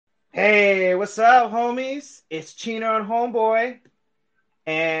Hey, what's up, homies? It's Chino and Homeboy.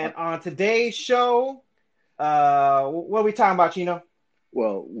 And on today's show, what are we talking about, Chino?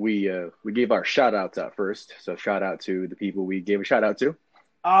 Well, we gave our shout outs out first. So shout out to the people we gave a shout out to.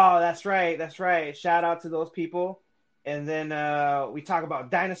 Oh, that's right, that's right. Shout out to those people. And then we talk about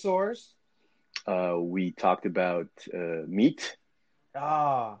dinosaurs. We talked about meat.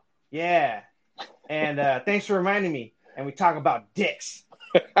 Oh, yeah. And thanks for reminding me. And we talk about dicks.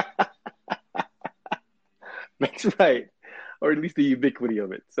 That's right, or at least the ubiquity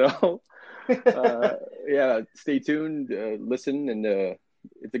of it. So yeah, stay tuned, listen, and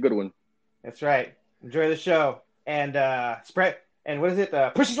it's a good one. That's right. Enjoy the show. And spread. And what is it?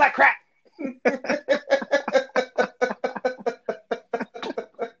 Pushes like crack.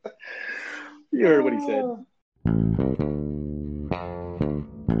 You heard what he said.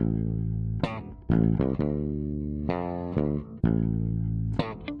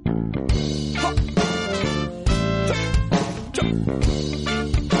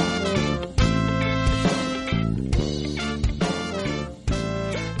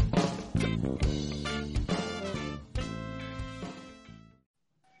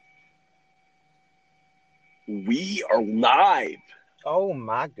 We are live. Oh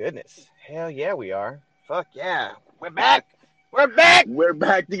my goodness. Hell yeah, we are. Fuck yeah. We're back. We're back. We're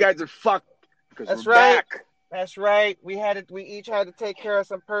back. You guys are fucked because That's we're right. back. That's right. We each had to take care of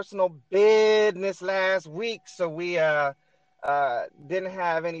some personal business last week, so we didn't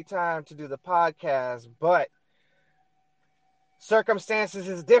have any time to do the podcast, but circumstances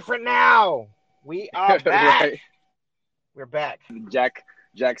is different now. We are back. Right. We're back. Jack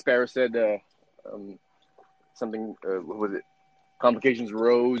Sparrow said something. What was it? Complications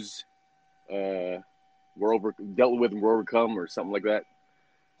arose. Dealt with and were overcome, or something like that.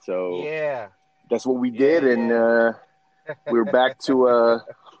 So Yeah. that's what we did, and we're back to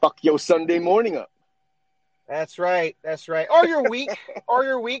fuck yo Sunday morning up. That's right. That's right. Or your week,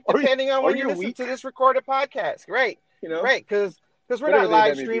 depending on when you listen to this recorded podcast. Right. You know, Right. Because we're whatever not day that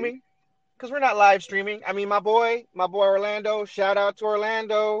live may be. streaming. Because we're not live streaming. I mean, my boy Orlando. Shout out to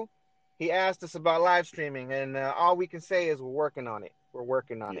Orlando. He asked us about live streaming, and all we can say is we're working on it. We're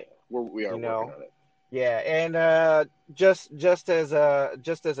working on it. We are You working know. on it. Yeah, and just as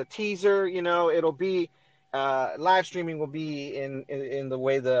a teaser, it'll be live streaming will be in the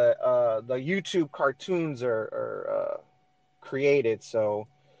way the YouTube cartoons are created. So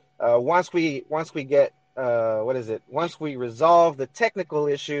once we get once we resolve the technical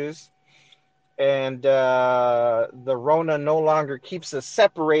issues and the Rona no longer keeps us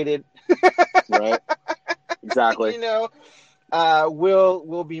separated, Right. Exactly.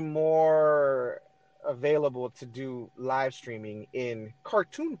 we'll be more available to do live streaming in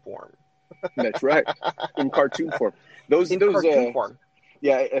cartoon form. That's right. In cartoon form. Those Cartoon form.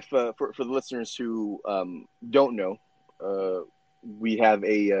 Yeah, if for the listeners who don't know, we have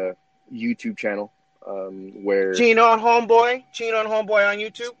a YouTube channel where Chino and Homeboy on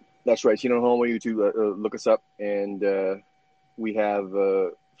YouTube. that's right, Chino Home on YouTube. Look us up, and we have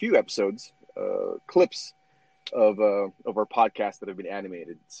a few episodes, clips of our podcast that have been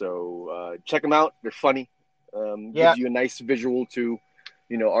animated. So check them out; they're funny. Gives you a nice visual to,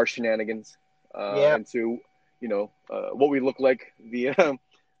 our shenanigans, and to, what we look like.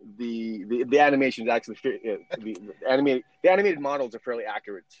 The animation is actually the animated models are fairly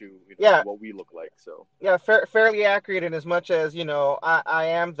accurate to what we look like. So yeah, fairly accurate in as much as I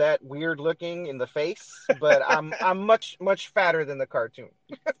am that weird looking in the face, but I'm much fatter than the cartoon,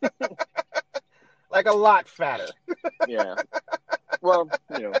 like a lot fatter. Yeah, well,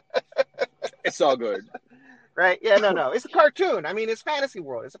 it's all good, right? Yeah, no, it's a cartoon. I mean, it's fantasy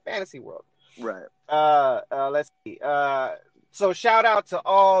world. It's a fantasy world, right? Let's see. So shout out to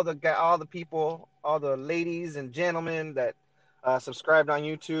all the people, all the ladies and gentlemen that subscribed on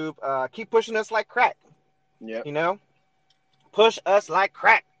YouTube. Keep pushing us like crack. Yeah. Push us like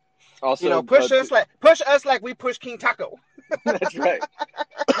crack. Also, push us like we push King Taco. That's right.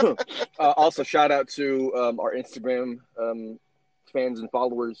 Also, shout out to our Instagram fans and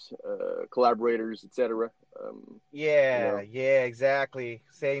followers, collaborators, etc. Yeah, exactly.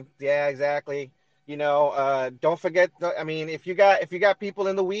 Exactly. Don't forget. I mean, if you got people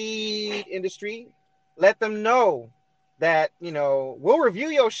in the weed industry, let them know that we'll review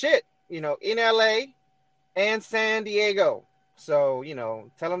your shit. In LA and San Diego. So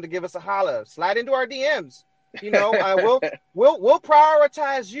tell them to give us a holler. Slide into our DMs. We'll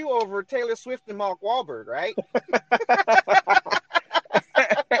prioritize you over Taylor Swift and Mark Wahlberg, right?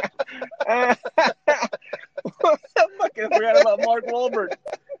 Fucking forgot about Mark Wahlberg.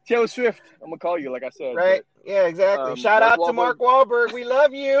 Taylor Swift. I'm gonna call you, like I said. Right. Yeah, exactly. Shout Mark out to Wahlberg. Mark Wahlberg. We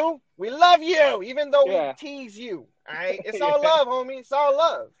love you. We love you, even though we Yeah, tease you. All right, it's all yeah. love, homie. It's all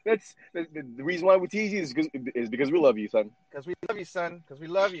love. That's the reason why we tease you is because we love you, son. Because we love you, son. Because we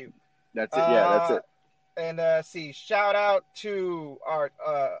love you. That's it. Yeah, that's Uh, it. and see, shout out to our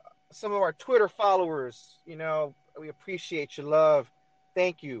some of our Twitter followers. We appreciate your love.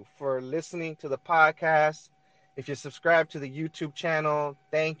 Thank you for listening to the podcast. If you subscribe to the YouTube channel,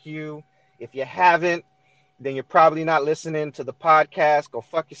 thank you. If you haven't, then you're probably not listening to the podcast. Go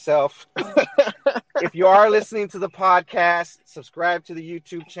fuck yourself. If you are listening to the podcast, subscribe to the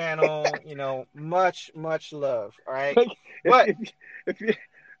YouTube channel. Much, much love. All right. Like if But, if if you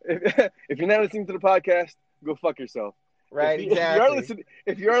if you're not listening to the podcast, go fuck yourself. right, If you are exactly.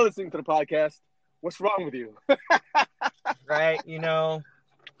 listening to the podcast, what's wrong with you? Right.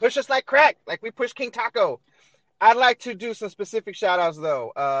 Push us like crack, like we push King Taco. I'd like to do some specific shout outs,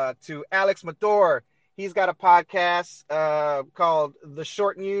 though, to Alex Mador. He's got a podcast called The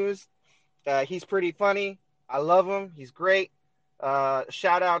Short News. He's pretty funny. I love him. He's great.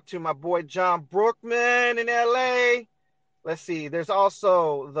 Shout out to my boy John Brookman in LA. Let's see. There's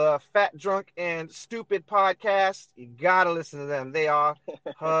also the Fat, Drunk, and Stupid podcast. You got to listen to them. They are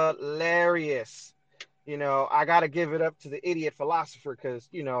hilarious. I got to give it up to the idiot philosopher because,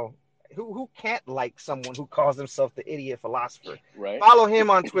 who can't like someone who calls himself the idiot philosopher? Right. Follow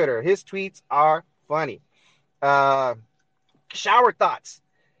him on Twitter. His tweets are funny. Shower thoughts.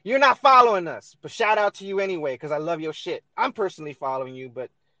 You're not following us, but shout out to you anyway because I love your shit. I'm personally following you,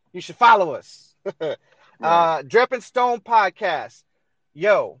 but you should follow us. Right. Drip and Stone podcast.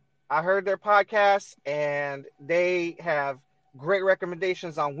 Yo, I heard their podcast and they have great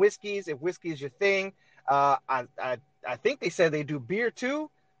recommendations on whiskeys. If whiskey is your thing, I think they said they do beer too,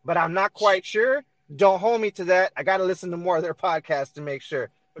 but I'm not quite sure. Don't hold me to that. I got to listen to more of their podcasts to make sure.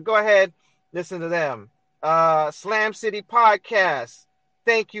 But go ahead, listen to them. Slam City podcast.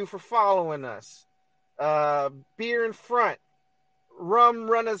 Thank you for following us. Beer in Front, Rum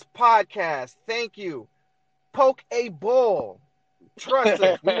Runners podcast. Thank you. Poke a Bull. Trust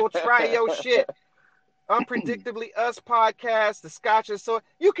us, we will try your shit. Unpredictably Us podcast, the Scotch and so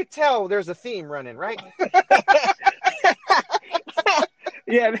you could tell there's a theme running, right?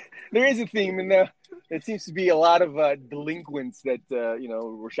 Yeah, there is a theme, and it seems to be a lot of delinquents that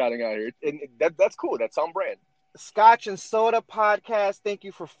we're shouting out here, and that's cool. That's on brand. Scotch and Soda podcast. Thank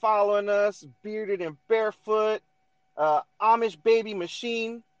you for following us. Bearded and Barefoot. Amish Baby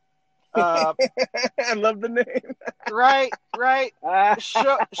Machine. I love the name. Right.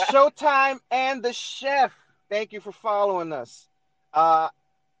 Showtime and the Chef. Thank you for following us.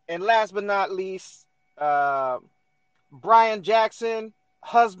 And last but not least, Brian Jackson,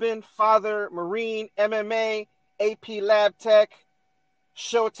 husband, father, Marine, MMA, AP Lab Tech,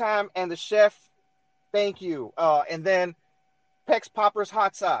 Showtime and the Chef. Thank you. And then Pex Popper's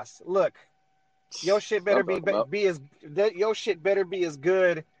Hot Sauce. Look, your shit better be as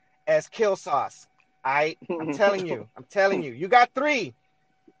good as Kill Sauce. I'm telling you. You got 3.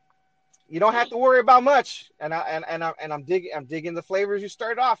 You don't have to worry about much. And I'm digging the flavors you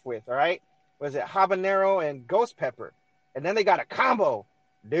started off with. All right, was it habanero and ghost pepper? And then they got a combo,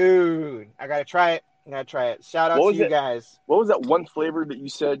 dude. I gotta try it. Shout out to you guys. What was that one flavor that you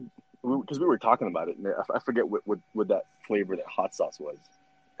said? Because we were talking about it, and I forget what that flavor, that hot sauce was.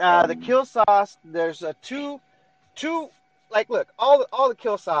 The Kill Sauce. There's a two. Like, look, all the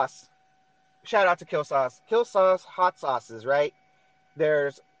Kill Sauce. Shout out to Kill Sauce. Kill Sauce hot sauces, right?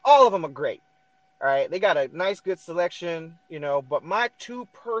 There's all of them are great. All right, they got a nice, good selection, But my 2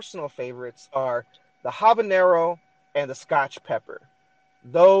 personal favorites are the habanero and the Scotch pepper.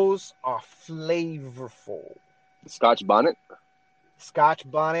 Those are flavorful. Scotch bonnet. Scotch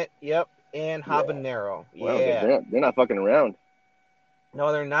bonnet, yep, and habanero. Well, yeah, they're not fucking around.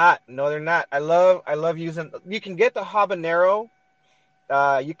 No, they're not. I love using. You can get the habanero.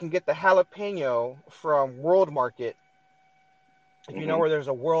 You can get the jalapeno from World Market. If you know where there's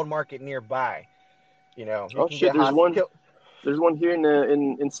a World Market nearby, you can shit! There's one here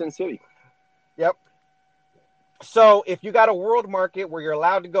in Sin City. Yep. So if you got a World Market where you're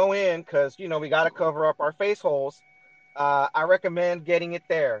allowed to go in, because we got to cover up our face holes, I recommend getting it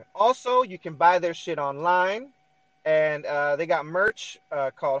there. Also, you can buy their shit online, and they got merch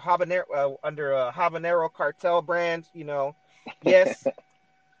called Habanero under a Habanero Cartel brand. Yes,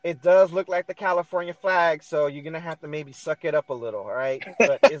 it does look like the California flag, so you're gonna have to maybe suck it up a little, all right?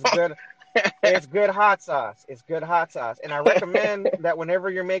 But it's good. It's good hot sauce. And I recommend that whenever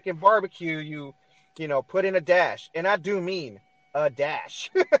you're making barbecue, you put in a dash, and I do mean a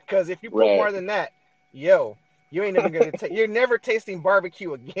dash, because if you put more than that, you ain't never you're never tasting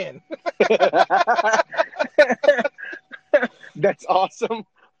barbecue again. That's awesome.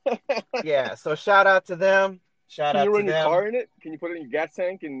 Yeah, so shout out to them. Shout Can you out to run your them. car in it? Can you put it in your gas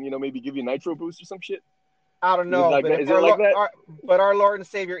tank and maybe give you a nitro boost or some shit? I don't Is it know, like but that? if Is it like that? our Lord and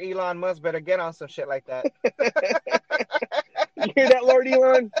Savior Elon Musk better get on some shit like that, You hear that, Lord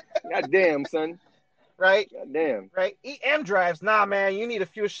Elon? God damn, son. right? God damn. Right? EM drives, nah, man. You need to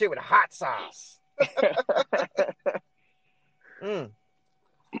fuel shit with hot sauce. Mm.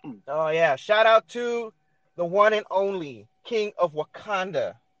 Oh yeah, shout out to the one and only King of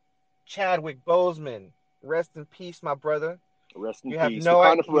Wakanda, Chadwick Boseman. Rest in peace, my brother. Rest in You have peace. no,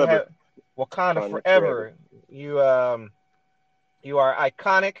 Wakanda you forever. have Wakanda Wakanda forever. forever. You are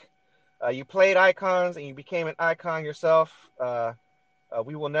iconic. You played icons and you became an icon yourself.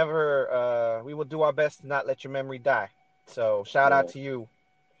 We will never, we will do our best to not let your memory die. So shout out Yeah. to you.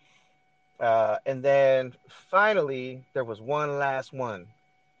 And then finally, there was one last one.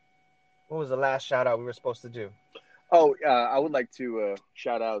 What was the last shout out we were supposed to do? Oh, I would like to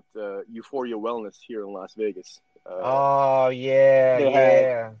shout out Euphoria Wellness here in Las Vegas. Oh yeah, They had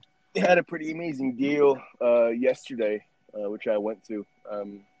yeah. they had a pretty amazing deal yesterday, which I went to.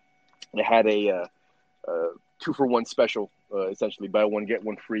 They had a 2-for-1 special, essentially buy one get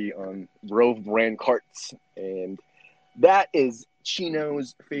one free on Rove brand carts, and that is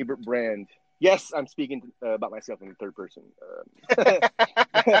Chino's favorite brand. Yes, I'm speaking about myself in the third person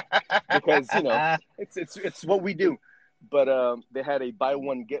because it's what we do. But they had a buy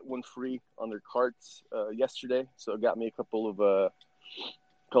one get one free on their carts yesterday, so it got me a couple of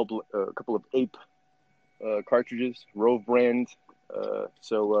ape cartridges, Rove brand.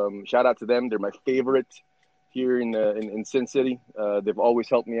 So shout out to them. They're my favorite here in Sin City. They've always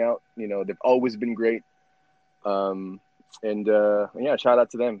helped me out. They've always been great. And yeah, shout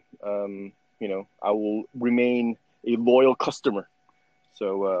out to them. I will remain a loyal customer.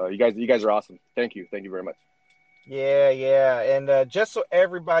 So you guys are awesome. Thank you very much. Yeah, yeah. And just so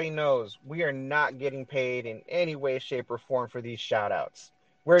everybody knows, we are not getting paid in any way, shape, or form for these shout outs.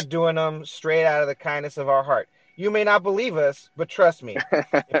 We're doing them straight out of the kindness of our heart. You may not believe us, but trust me,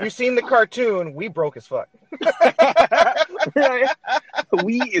 if you've seen the cartoon, we broke as fuck. Right?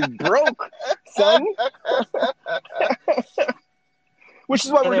 We is broke, son. Which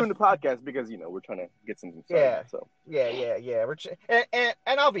is why And we're doing if the podcast, because we're trying to get something started. yeah, So yeah. And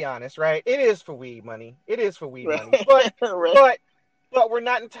I'll be honest, right? It is for weed money. It is for weed right, money. But right, but but we're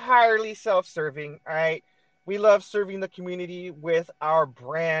not entirely self-serving, all right? We love serving the community with our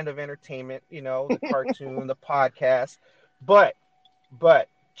brand of entertainment, the cartoon, the podcast. But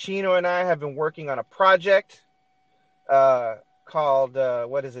Chino and I have been working on a project called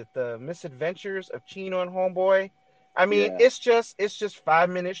what is it? The Misadventures of Chino and Homeboy. I mean, yeah, it's just 5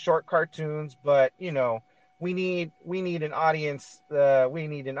 minute short cartoons, but we need an audience. We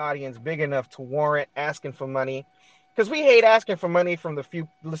need an audience big enough to warrant asking for money, because we hate asking for money from the few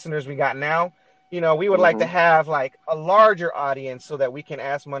listeners we got now. We would like to hmm have like a larger audience so that we can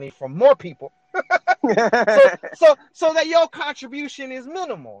ask money from more people. So that your contribution is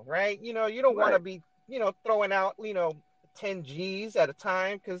minimal, right? You don't want to right. be throwing out 10 G's at a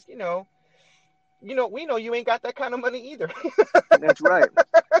time, because we know you ain't got that kind of money either. That's right.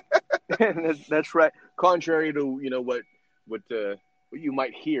 That's right. Contrary to what you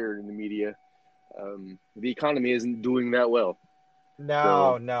might hear in the media, the economy isn't doing that well.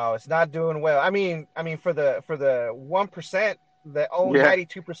 So No, it's not doing well. I mean, for the 1% that own yeah,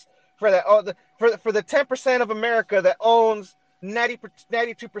 92%, for the 10% of America that owns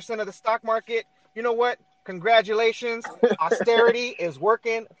 92% of the stock market, you know what? Congratulations. Austerity is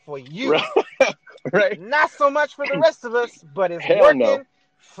working for you. right, right. Not so much for the rest of us, but it's Hell no, working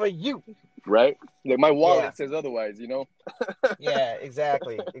for you. right? Like my Yeah. wallet says otherwise. Yeah,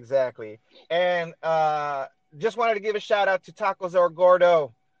 exactly. And just wanted to give a shout out to Tacos El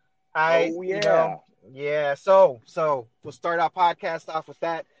Gordo. I, Oh you know, yeah, yeah. So we'll start our podcast off with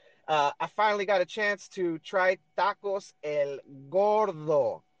that. I finally got a chance to try Tacos El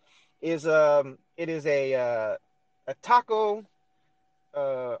Gordo. It is a taco.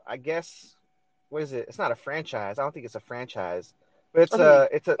 I guess, what is it? It's not a franchise. I don't think it's a franchise, but I mean,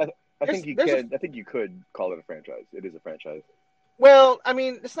 it's a I, I think you there's a can. I think you could call it a franchise. It is a franchise. well, I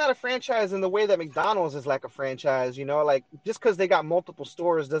mean, it's not a franchise in the way that McDonald's is like a franchise. Like, just because they got multiple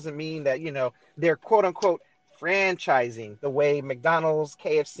stores doesn't mean that they're quote unquote franchising the way McDonald's,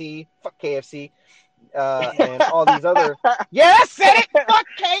 KFC, fuck KFC, and all these other. Yeah, I said it. Fuck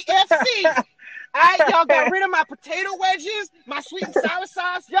KFC. Y'all got rid of my potato wedges, my sweet and sour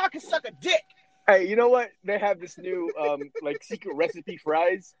sauce. Y'all can suck a dick. Hey, you know what? They have this new like secret recipe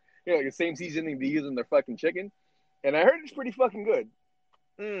fries. Like the same seasoning they use in their fucking chicken, and I heard it's pretty fucking good.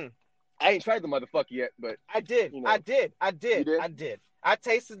 Mm. I ain't tried the motherfucker yet, but I did. you I know, did. I you did. did. I did. I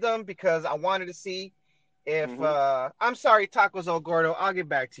tasted them because I wanted to see if Mm-hmm. I'm sorry, Tacos El Gordo. I'll get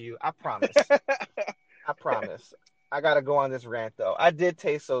back to you. I promise. I promise. I gotta go on this rant though. I did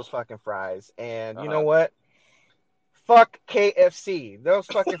taste those fucking fries, and you know Uh-huh. what? Fuck KFC. Those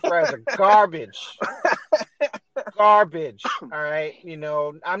fucking fries are garbage. Garbage. All right. You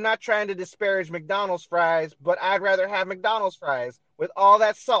know, I'm not trying to disparage McDonald's fries, but I'd rather have McDonald's fries with all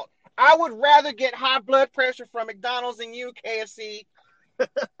that salt. I would rather get high blood pressure from McDonald's than you, KFC.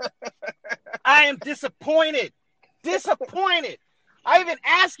 I am disappointed. Disappointed. I even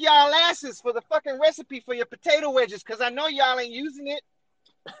asked y'all asses for the fucking recipe for your potato wedges because I know y'all ain't using it.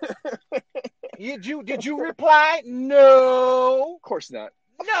 Did you reply? No. Of course not.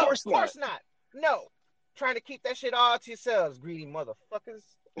 Of No, course of not. course not. No. Trying to keep that shit all to yourselves, greedy motherfuckers.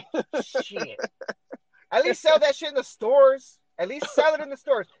 Shit. At least sell that shit in the stores. At least sell it in the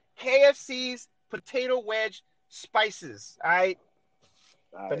stores. KFC's potato wedge spices. All right.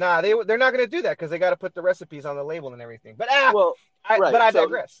 But nah, they're not gonna do that because they got to put the recipes on the label and everything. But Well, right. I So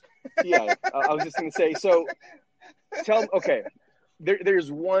digress. yeah, I was just gonna say. So tell me, okay,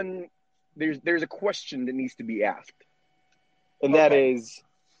 there's one, there's a question that needs to be asked, and that Okay. is,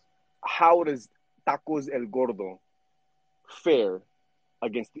 how does Tacos El Gordo fare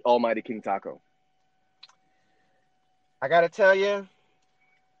against the Almighty King Taco? I gotta tell you,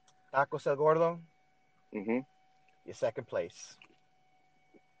 Tacos El Gordo, Mm-hmm. your second place.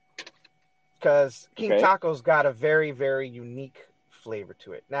 Because King Okay. Taco's got a very, very unique flavor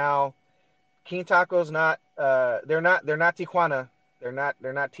to it. Now, King Taco's not they're not Tijuana. They're not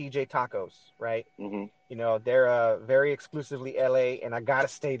TJ Tacos, right? Mm-hmm. You know, they're very exclusively LA, and I gotta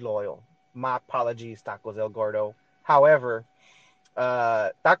stay loyal. My apologies, Tacos El Gordo. However,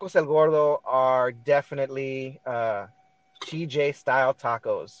 Tacos El Gordo are definitely TJ style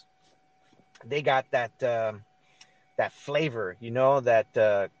tacos. They got that flavor, you know,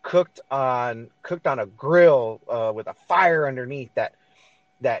 that cooked on a grill with a fire underneath. That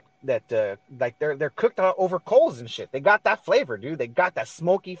like they're cooked over coals and shit. They got that flavor, dude. They got that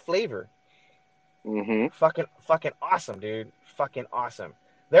smoky flavor. Mm-hmm. Fucking awesome, dude. Fucking awesome.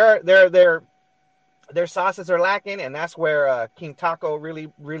 Their sauces are lacking, and that's where King Taco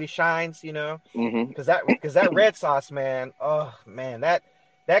really shines, you know, Mm-hmm. because that red sauce, man. Oh man, that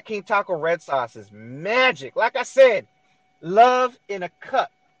King Taco red sauce is magic. Like I said, love in a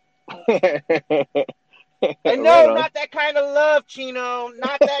cup. And Right no, on. not that kind of love, Chino.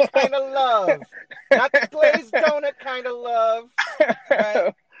 Not that kind of love. Not the glazed donut kind of love.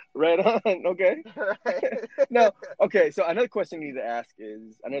 Right? Right on. Okay. Right. No. Okay. So another question I need to ask is,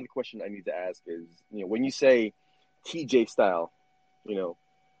 when you say TJ style, you know,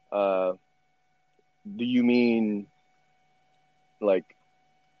 uh, do you mean like,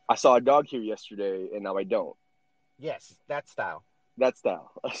 I saw a dog here yesterday and now I don't? Yes, that style. That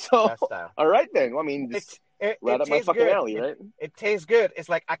style. So, That style. all right then. I mean, It just it, right it up my tastes fucking good. alley, It right? it tastes good. It's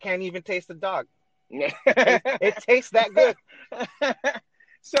like I can't even taste the dog. It tastes that good.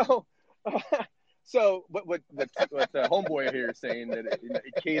 So, uh, so what the homeboy here is saying that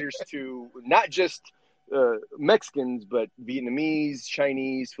it caters to not just Mexicans, but Vietnamese,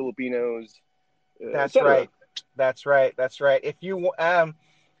 Chinese, Filipinos, That's etc. right. That's right. That's right. The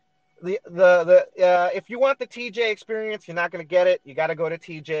if you want the TJ experience, you're not gonna get it. You got to go to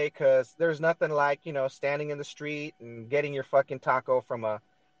TJ because there's nothing like standing in the street and getting your fucking taco from a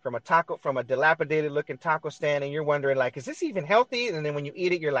dilapidated looking taco stand, and you're wondering like, is this even healthy? And then when you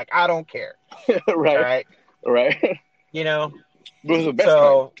eat it, you're like, I don't care. All Right, right, right. you know. Those are the best kind.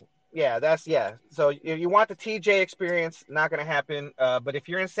 So yeah. So if you want the TJ experience, not gonna happen. But if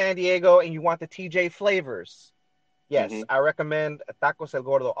you're in San Diego and you want the TJ flavors, Hmm. yes, I recommend Tacos El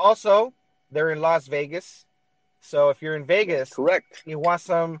Gordo. Also, they're in Las Vegas. So if you're in That's Vegas, correct. you want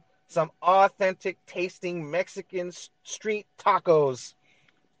some authentic tasting Mexican street tacos,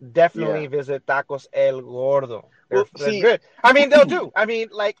 Yeah. definitely visit Tacos El Gordo. They're Well, they're see, good. I mean, they'll do. I mean,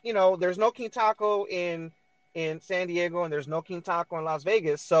 like, there's no King Taco in San Diego and there's no King Taco in Las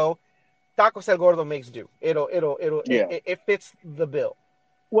Vegas. So Tacos El Gordo makes do. yeah. It fits the bill.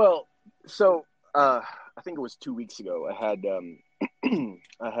 Well, so I think it was 2 weeks ago. I had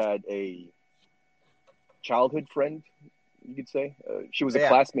I had a childhood friend, you could say. She was a Yeah.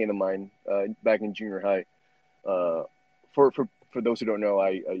 classmate of mine back in junior high. Uh, for those who don't know,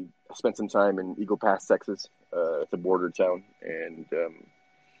 I spent some time in Eagle Pass, Texas. It's a border town, and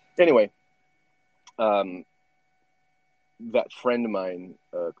anyway, um, that friend of mine,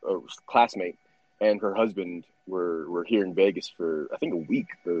 a classmate, and her husband were here in Vegas for I think a week,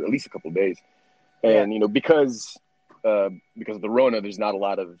 or at least a couple of days. Yeah. And because of the Rona, there's not a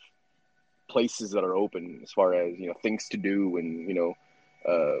lot of places that are open as far as things to do, and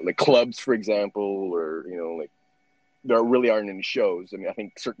like clubs, for example, or like there really aren't any shows. I mean, I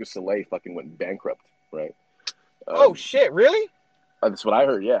think Cirque du Soleil fucking went bankrupt, right? Oh Um, shit, really? that's what I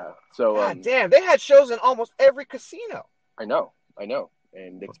heard. Yeah. So God damn, they had shows in almost every casino. I know,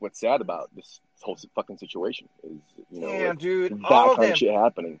 and that's what's sad about this whole fucking situation is like Damn, dude, that kind of shit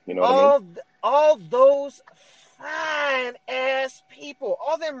happening. You know what I mean? all all those fine ass people,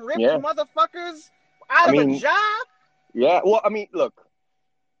 all them ripped Yeah. motherfuckers I out of a mean, job. yeah. Well, I mean, look,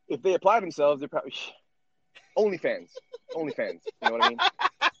 if they apply themselves, they're probably OnlyFans, OnlyFans. You know what I mean?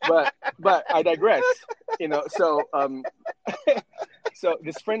 But I digress. So so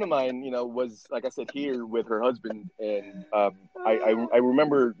this friend of mine, was, like I said, here with her husband, and I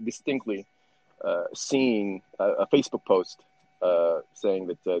remember distinctly seeing a Facebook post saying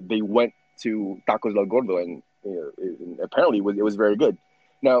that they went to Tacos del Gordo, and, and apparently it was very good.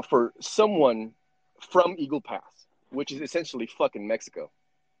 Now, for someone from Eagle Pass, which is essentially fucking Mexico,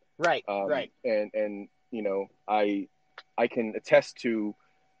 Right, right. and I can attest to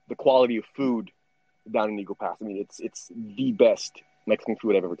the quality of food down in Eagle Pass. I mean, it's the best Mexican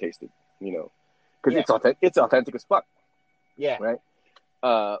food I've ever tasted. Because Yeah, it's authentic as fuck, yeah, right?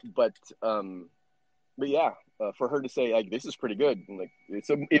 But yeah, for her to say like this is pretty good, and like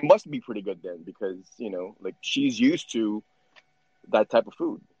it must be pretty good then, because like she's used to that type of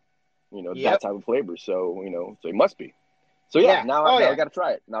food, that yep, type of flavor. So so it must be. So yeah, yeah. now Oh now I yeah, got to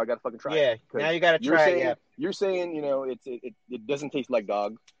try it. Now I got to fucking try it, yeah. Now because you got to try it. Yeah. you're saying it doesn't taste like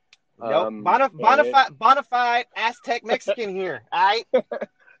dog. Nope. And Bona fide Aztec Mexican here. All right.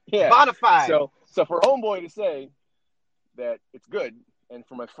 yeah, Bona fide. so for homeboy to say that it's good, and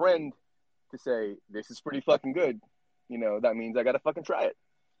for my friend to say this is pretty fucking good, that means I got to fucking try it.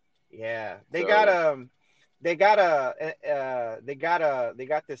 Yeah. So They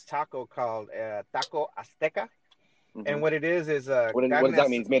got this taco called taco Azteca, and mhm. what it is What carne. does that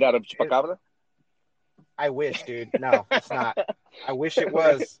mean? It's made out of chupacabra. I wish, dude. No, it's not. I wish it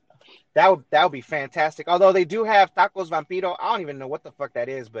was. That would be fantastic. Although they do have tacos vampiro. I don't even know what the fuck that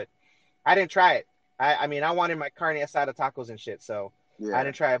is, but I didn't try it. I mean, I wanted my carne asada tacos and shit, so I Yeah,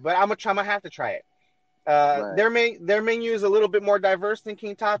 didn't try it. But I'm gonna have to try it. right. Their menu is a little bit more diverse than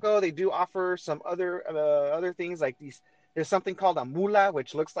King Taco. They do offer some other things like these. There's something called a mula,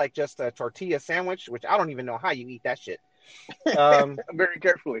 which looks like just a tortilla sandwich, which I don't even know how you eat that shit. Um, Very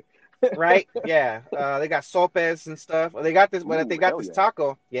carefully. right? Yeah. They got sopes and stuff. They got this, but they Ooh, got hell this yeah.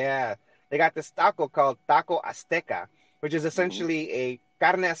 taco. Yeah, they got this taco called taco azteca, which is Hmm. essentially a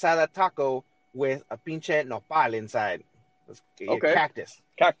carne asada taco with a pinche nopal inside. It's a Okay, cactus.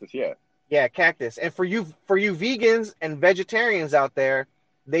 cactus. Yeah. Yeah, cactus. And for you vegans and vegetarians out there,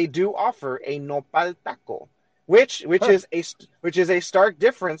 they do offer a nopal taco, Huh. which is a stark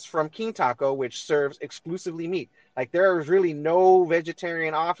difference from King Taco, which serves exclusively meat. Like there is really no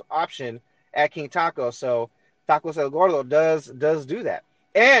vegetarian option at King Taco, so Tacos El Gordo does do that.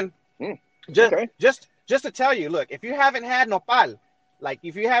 And Mm. just Okay. just to tell you, look, if you haven't had nopal, like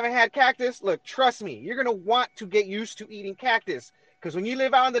if you haven't had cactus, look, trust me, you're gonna want to get used to eating cactus because when you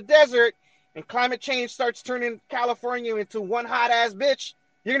live out in the desert and climate change starts turning California into one hot ass bitch,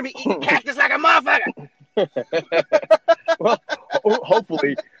 you're gonna be eating cactus like a motherfucker. Well,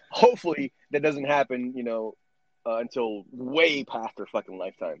 hopefully that doesn't happen. Until way past their fucking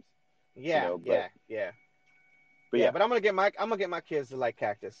lifetimes. Yeah, But yeah, yeah, yeah. yeah, But I'm gonna get my kids to like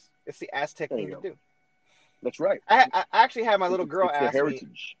cactus. It's the Aztec there thing you to go. do. That's right. I actually had my little It's girl it's their ask me.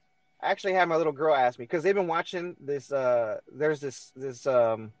 heritage. I actually had my little girl ask me because they've been watching this. There's this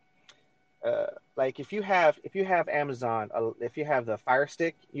like if you have Amazon, if you have the Fire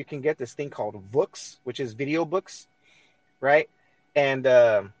Stick, you can get this thing called books, which is video books, right? And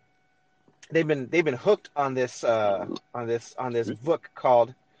they've been hooked on this book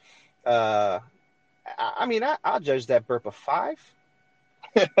called. Uh, I mean, I'll judge that burp a 5.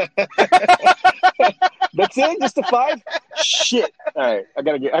 That's it. Just a 5. Shit. All right. I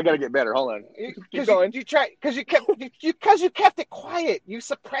gotta get better. Hold on. Keep Because going. you try because you kept it quiet. You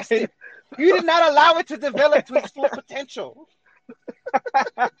suppressed it. You did not allow it to develop to its full potential.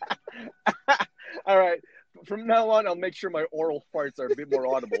 All right. From now on, I'll make sure my oral farts are a bit more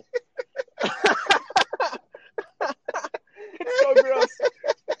audible. It's so gross,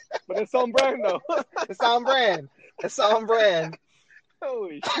 but it's on brand though. It's on brand. It's on brand.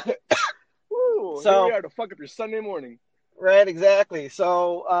 Holy shit. Woo, here we So are to fuck up your Sunday morning. right, exactly.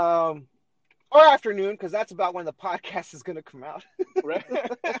 So or afternoon because that's about when the podcast is going to come out. Right?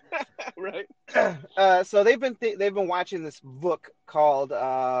 Right? So they've been watching this book called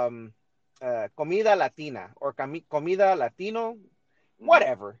Comida Latina or Comida Latino, Mm-hmm.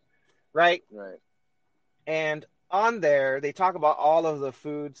 whatever. right? Right. And on there, they talk about all of the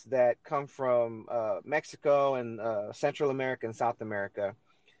foods that come from Mexico and Central America and South America.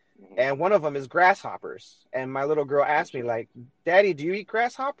 Mm-hmm. And one of them is grasshoppers. And my little girl asked me, Gotcha. like, Daddy, do you eat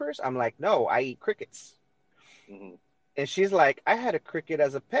grasshoppers? I'm like, no, I eat crickets. Mm-hmm. And she's like, I had a cricket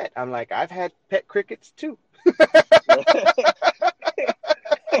as a pet. I'm like, I've had pet crickets too.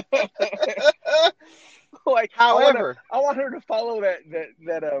 Like However, I want her to follow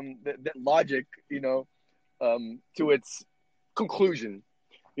that logic, to its conclusion,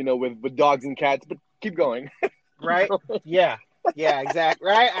 with dogs and cats. But keep going. Keep right? going. Yeah, yeah, exactly.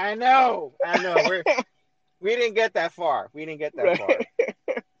 Right? I know. We didn't get that far. We didn't get that far. Right.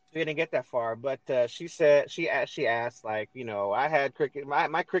 We didn't get that far. But she said she asked like, I had cricket.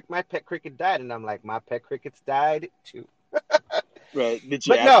 My pet cricket died, and I'm like, my pet crickets died too. Right. Did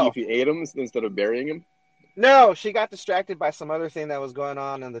she But ask you no, if you ate them instead of burying them? no, she got distracted by some other thing that was going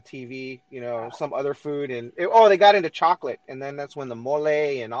on the TV. Some other food, and oh, they got into chocolate, and then that's when the mole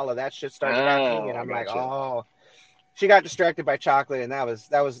and all of that shit started happening, and Ah, I I'm like, gotcha. oh, she got distracted by chocolate, and that was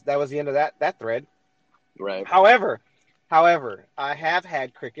the end of that thread. Right. However, however, I have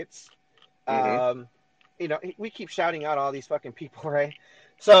had crickets. Mm-hmm. We keep shouting out all these fucking people, right?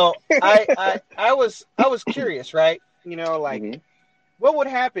 So I was curious, right? Like Mm-hmm. what would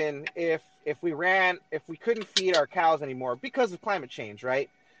happen if we couldn't feed our cows anymore because of climate change, right?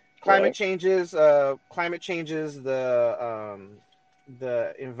 Right. Climate changes the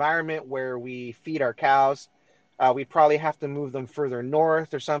environment where we feed our cows. We'd probably have to move them further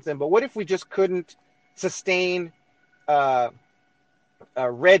north or something. But what if we just couldn't sustain uh,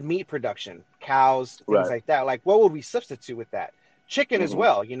 red meat production, cows, things Right. like that? Like, what would we substitute with that? Chicken as Mm-hmm.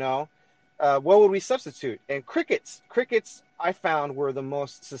 well, what would we substitute? And crickets, I found were the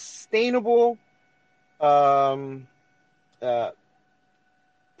most sustainable um, uh,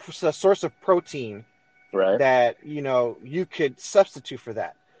 source of protein Right. that you could substitute for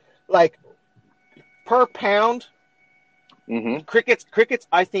that. Like per pound, Mm-hmm. crickets,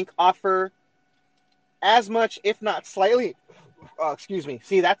 I think offer as much, if not slightly. Oh, excuse me.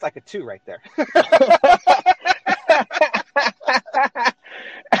 See, that's like a two right there.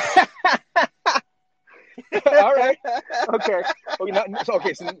 All right. Okay.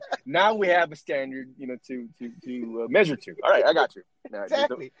 Okay. So now we have a standard, to measure to. All right, I got you. Now,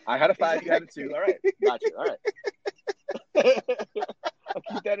 Exactly. I had a 5, you had a Exactly. 2. All right, got you. All right. I'll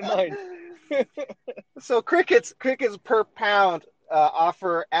keep that in mind. So crickets per pound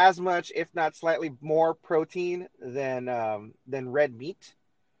offer as much, if not slightly more, protein than red meat,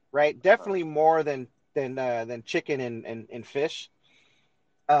 right? Uh-huh. Definitely more than chicken and fish.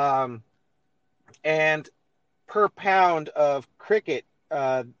 Um, and per pound of cricket,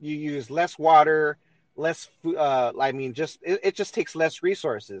 you use less water, less. I mean, it just takes less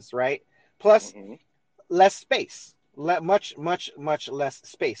resources, right? Plus, Mm-hmm. less space, much less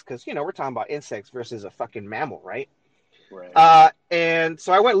space, because we're talking about insects versus a fucking mammal, right? Right. And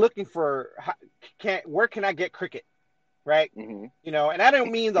so I went looking for where can I get cricket, right? Mm-hmm. And I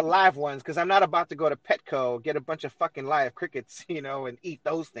don't mean the live ones because I'm not about to go to Petco, get a bunch of fucking live crickets, and eat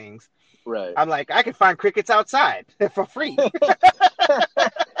those things. Right. I'm like, I can find crickets outside for free.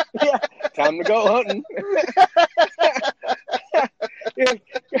 Yeah. Time to go hunting. Yeah.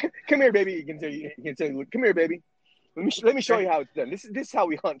 Come here, baby. You can tell you. Come here, baby. Let me show you how it's done. This is how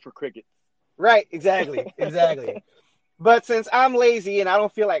we hunt for cricket. Right, exactly. But since I'm lazy and I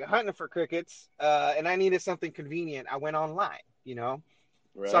don't feel like hunting for crickets, and I needed something convenient, I went online. So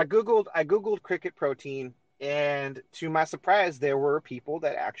I Right. googled cricket protein, and to my surprise, there were people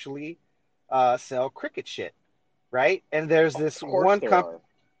that actually sell cricket shit, right? And Of course there are.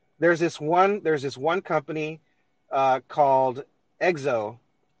 there's this one company called Exo.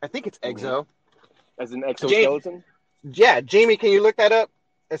 I think it's Mm-hmm. Exo. As an Jamie, exoskeleton. yeah, Jamie, can you look that up?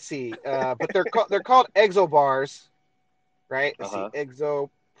 Let's see. But they're called Exo bars, right? Uh Let's see. huh. Exo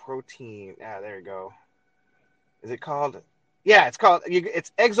protein. There you go. Is it called? Yeah,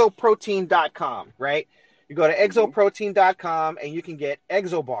 it's exoprotein.com, right? You go to Mm-hmm. exoprotein.com and you can get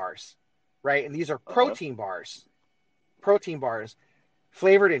Exo bars, right? And these are Uh huh. protein bars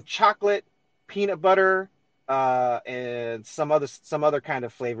flavored in chocolate, peanut butter, and some other kind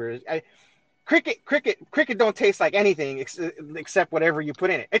of flavors. Cricket don't taste like anything except whatever you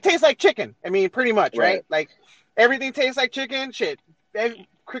put in it. It tastes like chicken. I mean, pretty much, right? Right. Like everything tastes like chicken. Shit, and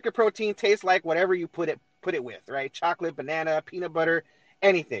cricket protein tastes like whatever you put it with, right? Chocolate, banana, peanut butter,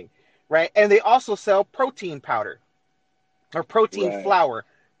 anything, right? And they also sell protein powder or protein Right. flour,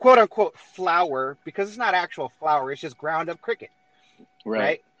 quote unquote flour, because it's not actual flour. It's just ground up cricket, Right.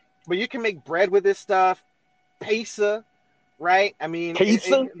 right? But you can make bread with this stuff, pizza, right? I mean,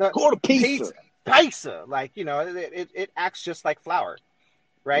 Pizza? the Go to pizza. pizza, like it acts just like flour,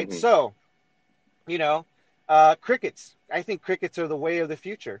 right? Hmm. So crickets. I think crickets are the way of the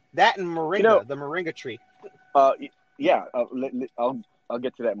future. That and You know, moringa, the moringa tree. uh, yeah, I'll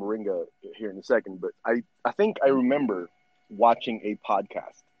get to that moringa here in a second, but I think I remember watching a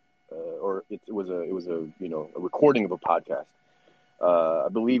podcast, or it was a a recording of a podcast. I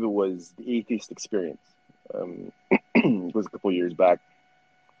believe it was the Atheist Experience. Um, it was a couple of years back,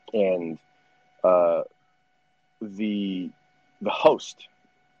 and uh, the the host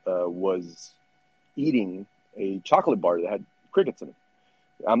was eating a chocolate bar that had crickets in it.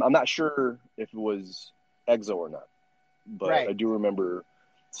 I'm not sure if it was Exo or not, but Right. I do remember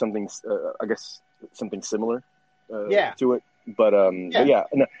something. I guess something similar Yeah. to it. But Yeah. yeah.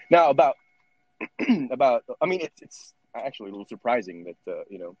 Now about about. I mean, it's actually a little surprising that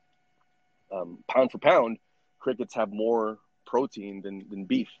pound for pound, crickets have more protein than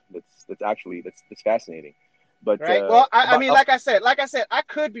beef. That's fascinating. But Right. Well, I about mean, like I said, I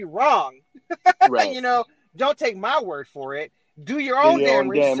could be wrong. right, you know, don't take my word for it. Do your do own your damn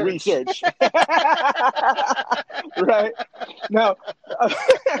own damn research. research. Right now,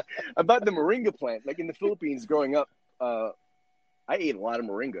 about the moringa plant, like in the Philippines, growing up, I ate a lot of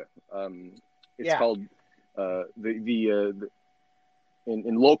moringa. It's Yeah. called the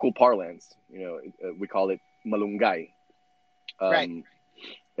in local parlance, we call it malunggay. Right. Um,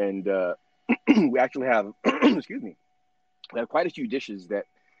 and we actually have, excuse me, we have quite a few dishes that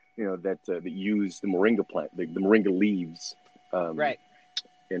that use the moringa plant, the moringa leaves, um, Right.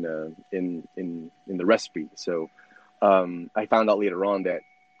 in the recipe. So I found out later on that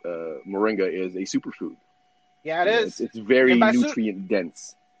moringa is a superfood. Yeah, it It's is. it's And very by nutrient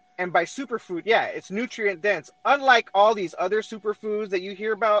dense. superfood, yeah, it's nutrient dense. Unlike all these other superfoods that you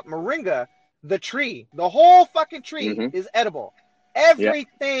hear about, moringa, the tree, the whole fucking tree Hmm. is edible. Yeah,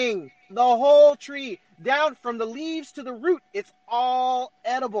 Everything, the whole tree, down from the leaves to the root, it's all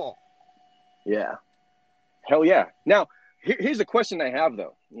edible. yeah, hell yeah. Now here's a question I have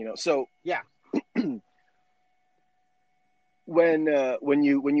though. So Yeah. when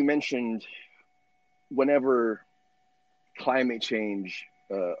you mentioned whenever climate change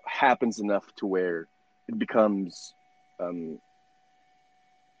happens enough to where it becomes um,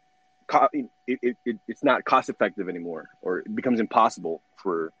 it's not cost effective anymore, or it becomes impossible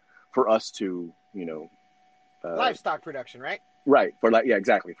for us to uh, Livestock production, right? right, for like, yeah,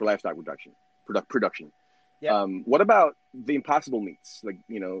 exactly, for livestock production. Yep. What about the impossible meats? Like,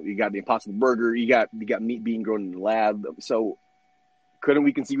 you got the impossible burger, you got meat being grown in the lab. So couldn't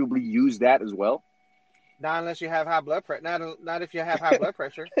we conceivably use that as well? Not unless you have high blood pressure. Not if you have high blood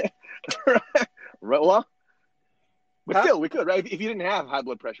pressure. Right, well, but Huh? still, we could, right? If you didn't have high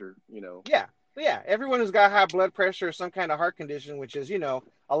blood pressure, Yeah. Yeah. Everyone who's got high blood pressure or some kind of heart condition, which is, a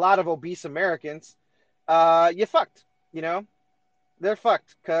lot of obese Americans, you fucked. You know, they're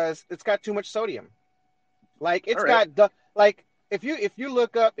fucked because it's got too much sodium. Like all it's right. got the like if you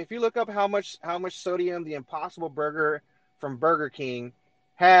look up how much sodium the Impossible Burger from Burger King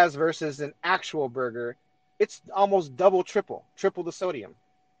has versus an actual burger, it's almost triple the sodium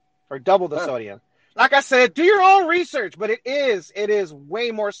or double the Huh. sodium. Like I said, do your own research, but it is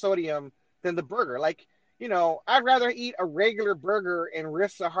way more sodium than the burger. Like, I'd rather eat a regular burger and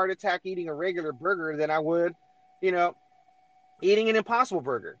risk a heart attack eating a regular burger than I would, you know, eating an Impossible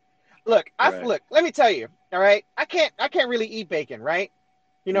Burger. Look, Right. let me tell you, all right. I can't really eat bacon, right?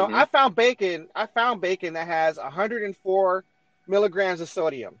 Mm-hmm. I found bacon that has 104 milligrams of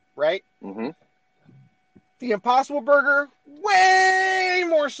sodium, right? Mm-hmm. The Impossible Burger, way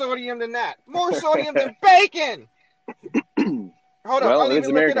more sodium than that. More sodium than bacon. Hold up, Well, I'll it is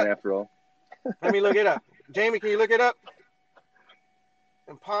even look it American up. after all. Let me look it up. Jamie, can you look it up?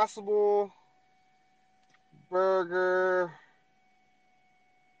 Impossible Burger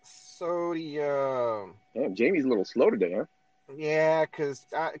sodium. Damn, Jamie's a little slow today, huh? Yeah, cause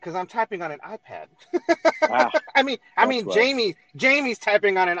I'm typing on an iPad. Ah, I that's mean why. Jamie's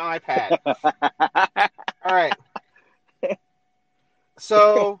typing on an iPad. All right.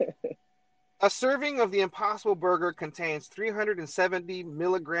 So a serving of the Impossible Burger contains 370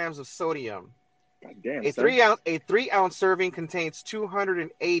 milligrams of sodium. God damn, A son. 3-ounce serving contains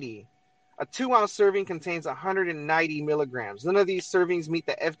 280. A 2-ounce serving contains 190 milligrams. None of these servings meet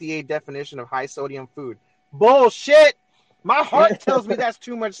the FDA definition of high sodium food. Bullshit! My heart tells me that's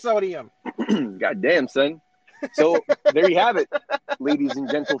too much sodium. God damn, son. So there you have it, ladies and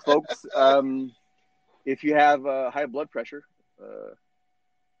gentle folks. If you have high blood pressure, uh,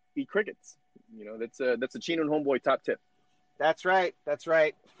 eat crickets. That's a Chino and Homeboy top tip. That's right. That's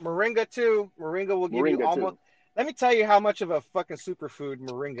right. Moringa too. Moringa will give you Moringa almost too. let me tell you how much of a fucking superfood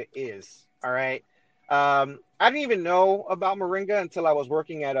moringa is. All right. I didn't even know about moringa until I was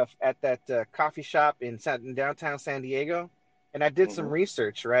working at that coffee shop in downtown San Diego, and I did some Mm-hmm.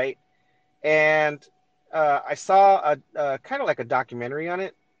 research, right? And I saw a kind of like a documentary on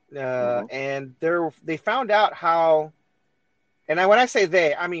it, Mm-hmm. and they found out how, and when I say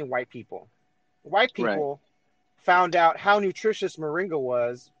they, I mean white people. White Right. people found out how nutritious moringa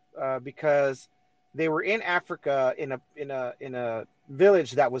was because they were in Africa in a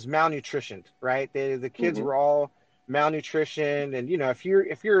village that was malnutritioned. Right, the kids Mm-hmm. were all malnutritioned, and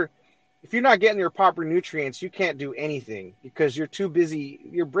if you're not getting your proper nutrients, you can't do anything because you're too busy.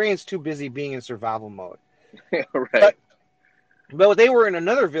 Your brain's too busy being in survival mode. Right. But but they were in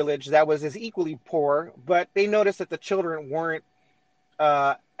another village that was as equally poor, but they noticed that the children weren't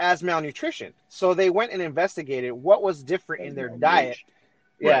as malnutrition. So they went and investigated what was different As in their diet. malnourished.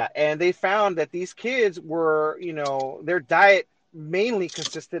 Right. Yeah, and they found that these kids were, their diet mainly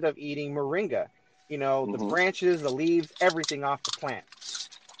consisted of eating moringa, the Mm-hmm. branches, the leaves, everything off the plant.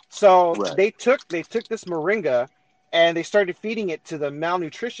 So Right. they took this moringa and they started feeding it to the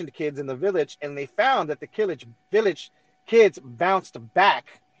malnutritioned kids in the village, and they found that the village kids bounced back,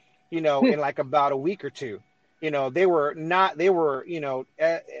 in like about a week or two. They were not they were,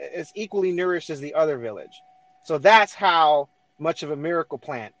 as equally nourished as the other village. So that's how much of a miracle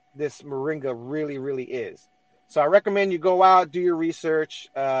plant this moringa really, really is. So I recommend you go out, do your research.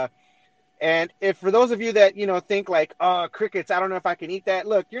 And if for those of you that think like, oh, crickets, I don't know if I can eat that.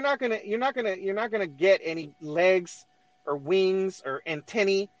 Look, you're not gonna get any legs or wings or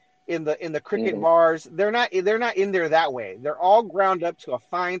antennae in the cricket Mm-hmm. bars. They're not in there that way. They're all ground up to a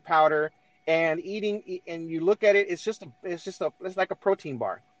fine powder, and you look at it, it's like a protein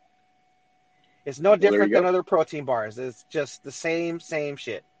bar. It's no Well, there different than you other protein bars. It's just the same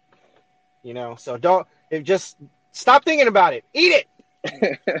shit. So don't just stop thinking about it. Eat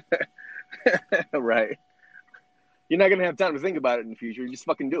it. go. Right. You're not gonna have time to think about it in the future. You just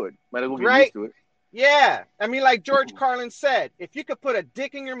fucking do it. Might as well get Right? used to it. Yeah. I mean, like George Carlin said, if you could put a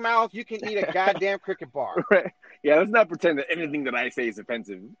dick in your mouth, you can eat a goddamn cricket bar. Right. Yeah. Let's not pretend that anything that I say is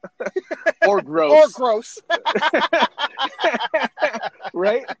offensive or Or gross. gross.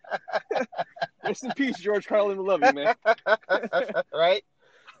 Right. Rest in peace, George Carlin. We love you, man. Right?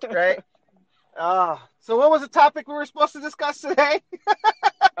 Right? So what was the topic we were supposed to discuss today?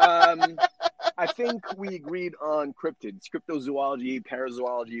 Um, I think we agreed on cryptids, cryptozoology,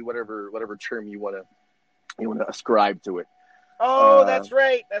 parazoology, whatever term you wanna ascribe to it. Oh, Uh, that's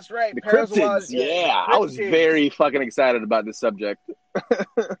right. That's right. the cryptids, Parazoology, the yeah, I was cryptids. very fucking excited about this subject.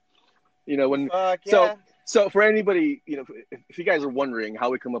 When Fuck so yeah. so for anybody, if you guys are wondering how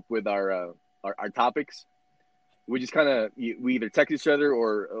we come up with our topics, we just kind of we either text each other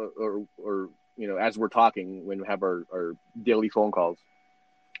or as we're talking when we have our daily phone calls.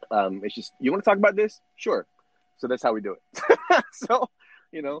 It's just, you want to talk about this? Sure. So that's how we do it. So,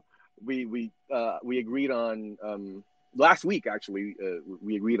 you know, we agreed on last week actually.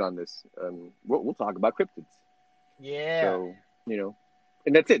 We agreed on this. We'll talk about cryptids. Yeah. So,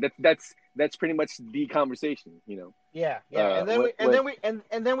 and that's it. That's pretty much the conversation. Yeah, yeah, and then What we and what then we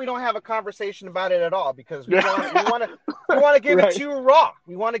and then we don't have a conversation about it at all because we want to give it right, to you raw.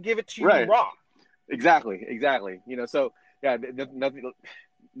 We want to give it to you right, raw. exactly. So yeah,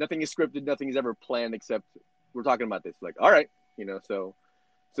 nothing is scripted. Nothing is ever planned except we're talking about this. Like, all right, so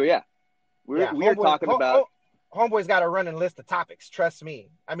yeah, Yeah, we are talking about homeboy's got a running list of topics. Trust me.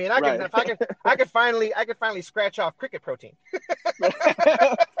 I mean, I can right. if I could finally scratch off cricket protein.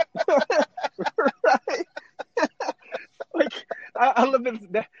 Right. Like, I love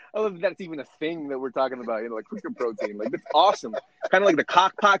I love that's even a thing that we're talking about. Like cricket protein. Like, that's awesome. Kind of like the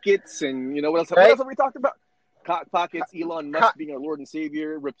cock pockets, and what else? What Right? else have we talked about? Cock pockets, Elon Musk Co- being our Lord and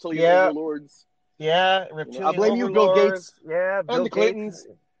Savior, reptilian yeah, overlords. yeah, I reptilian blame you, Bill overlords. Gates, Yeah, and Bill the Gates. Clintons,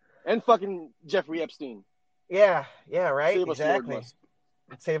 and fucking Jeffrey Epstein. Yeah, yeah, right. Save us, Lord Exactly. Musk.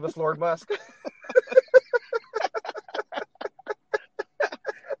 Save us, Lord Musk.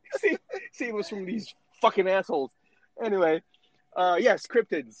 save, save us from these fucking assholes. Anyway, yes,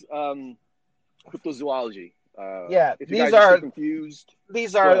 cryptids, cryptozoology. Yeah, If you these guys are still are confused,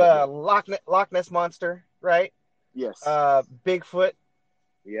 these go are ahead. the Loch Ness monster, right? Yes. Bigfoot,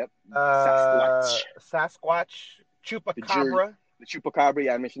 Yep. Sasquatch. Sasquatch, The Jer- Chupacabra, the chupacabra.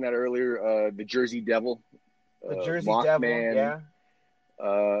 Yeah, I mentioned that earlier. The Jersey Devil. the Jersey Devil. Mothman.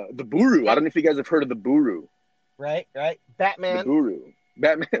 Yeah, The Buru. I don't know if you guys have heard of the Buru. right, right. The Batman. Buru.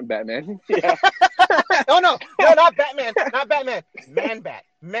 Batman. Batman. Yeah. Oh no, no, not Batman, not Batman. Man Bat,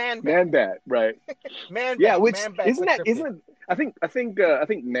 Man Bat, Man Bat. Right. Man Yeah. Bat, Which Man Bat's isn't a that? cryptid. Isn't it? I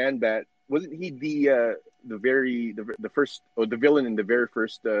think Man Bat, wasn't he the first, or the villain in the very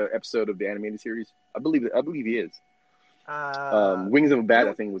first episode of the animated series? I believe he is. Uh, Wings of a Bat, I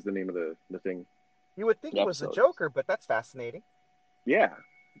you think, was the name of the thing, you would think the it was the episode. Joker, but that's fascinating. Yeah,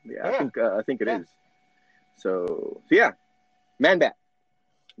 yeah, I Yeah, think I think it yeah. is. So yeah, Man Bat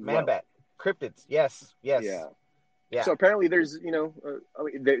as Man well. bat, cryptids. Yes, yes, Yeah. yeah. So apparently, there's I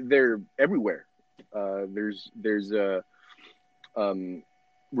mean, they're everywhere. There's um,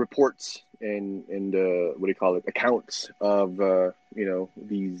 reports and what do you call it, accounts of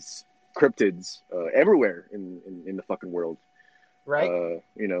these cryptids everywhere in the fucking world. Right.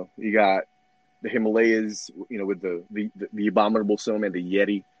 You got the Himalayas, with the abominable snowman, the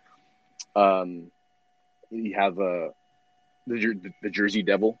Yeti. Um, you have the Jersey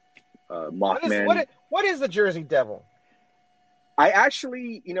Devil, Mothman. What is the Jersey Devil? I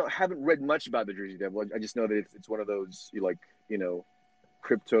actually, haven't read much about the Jersey Devil. I just know that it's one of those you know,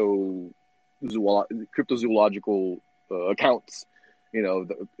 crypto cryptozoological accounts.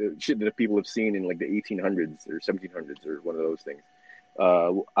 The shit that people have seen in like the 1800s or 1700s or one of those things.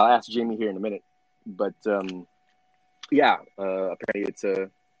 I'll ask Jamie here in a minute, but yeah, apparently it's a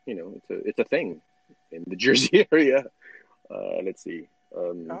thing in the Jersey area. Let's see,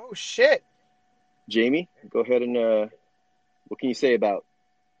 Oh shit! Jamie, go ahead and what can you say about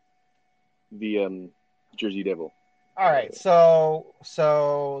the Jersey Devil? All right,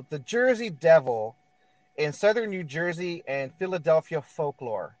 so the Jersey Devil in southern New Jersey and Philadelphia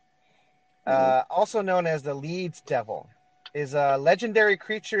folklore, Mm-hmm. also known as the Leeds Devil, is a legendary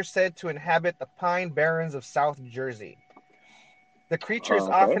creature said to inhabit the Pine Barrens of South Jersey. The creature is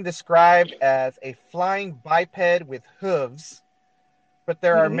Okay. often described as a flying biped with hooves, but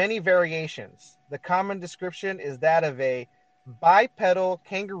there are Mm-hmm. many variations. The common description is that of a bipedal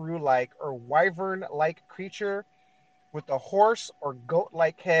kangaroo-like or wyvern-like creature with a horse or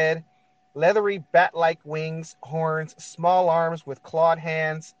goat-like head, leathery bat-like wings, horns, small arms with clawed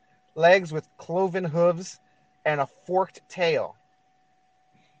hands, legs with cloven hooves, and a forked tail.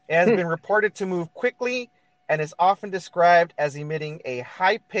 It has been reported to move quickly and is often described as emitting a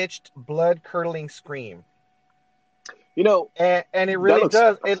high-pitched, blood-curdling scream. You know, And it that really looks.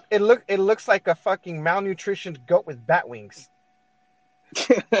 does. It looks like a fucking malnutritioned goat with bat wings.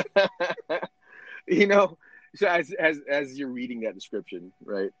 you know, so as you're reading that description,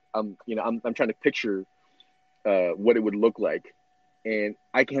 right? I'm trying to picture what it would look like, and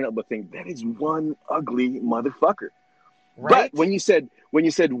I can't help but think that is one ugly motherfucker. But Right? when you said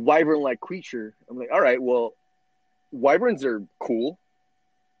wyvern-like creature, I'm like, all right, well, wyverns are cool,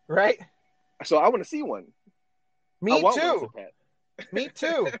 Right? so I want to see one. I Me want one as a too. pet. Me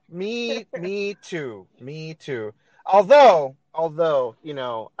too. Me too. Me too. Although,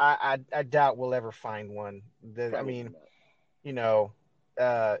 I doubt we'll ever find one. I Probably mean, not. you know,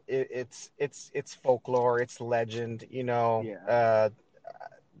 it's folklore, it's legend, Yeah.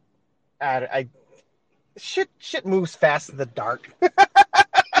 I shit moves fast in the dark.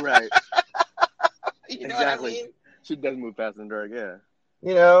 Right. You know what I Exactly. mean? She does move fast and dark. Yeah.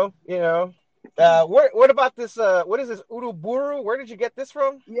 What about this? What is this Uruburu? Where did you get this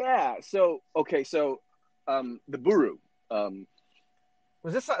from? Yeah. So okay. So, the Buru. Um,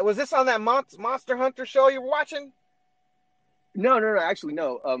 Was this on that Monster Hunter show you were watching? no, no, no. Actually,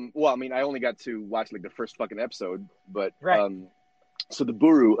 no. Well, I mean, I only got to watch like the first fucking episode, but Right. so the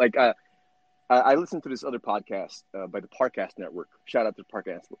Buru, like, I listened to this other podcast by the Parcast Network. Shout out to the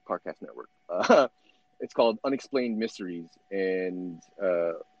Parcast Network. It's called Unexplained Mysteries, and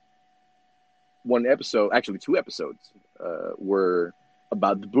one episode, actually two episodes, were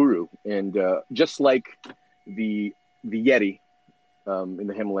about the Buru, and just like the Yeti in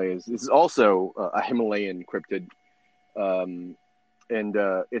the Himalayas, this is also a Himalayan cryptid, and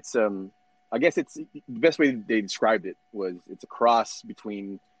it's I guess it's the best way they described it was it's a cross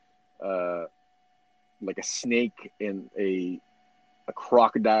between uh, like a snake and a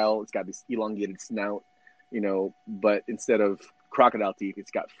crocodile. It's got this elongated snout, but instead of crocodile teeth,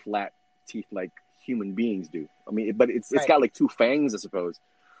 it's got flat teeth like human beings do. I mean, but it's Right. got like two fangs, I suppose.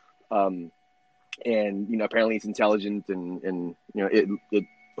 Um, and apparently it's intelligent, and it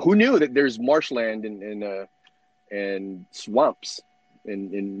who knew that there's marshland and swamps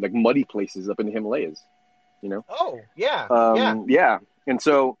in like muddy places up in the Himalayas, you know? Oh, yeah. Yeah. Yeah. And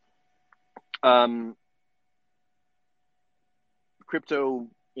so, um, crypto,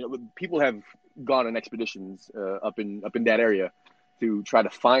 people have gone on expeditions up in that area to try to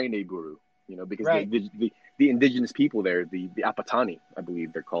find a guru, because Right. the indigenous people there, the Apatani, I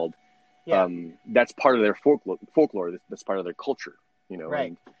believe they're called, Yeah. that's part of their folklore. That's part of their culture,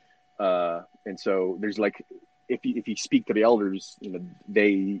 Right. and so there's like, if you speak to the elders,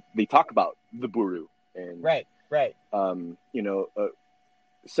 they talk about the Buru, and Right, right. you know,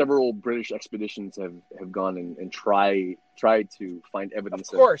 several British expeditions have gone and tried to find Of evidence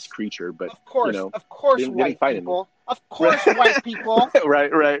of this course, creature, but of course, of course, they didn't white find any. people. Of Right, course, white people.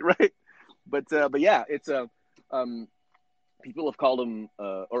 right. But yeah, it's um, people have called them,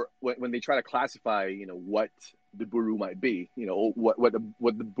 or when they try to classify, what the Buru might be, what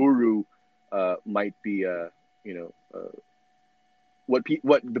the Buru might be, you know, what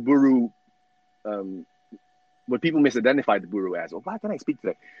the Buru, um, what people misidentified the Buru as. Well, why can't I speak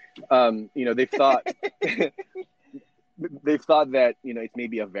today? They've thought they've thought that it's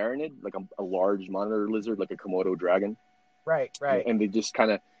maybe a varanid, like a large monitor lizard, like a Komodo dragon, Right, right. and they just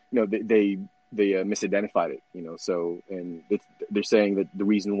kind of they misidentified it, so, and they're saying that the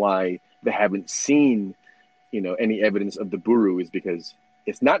reason why they haven't seen any evidence of the Buru is because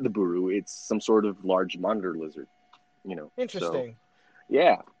it's not the Buru, it's some sort of large monitor lizard, so Interesting.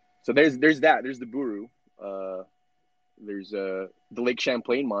 yeah. So there's the Buru. There's the Lake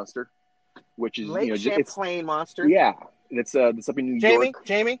Champlain monster, which is Lake it's Champlain monster. yeah, that's up in New Jamie, York.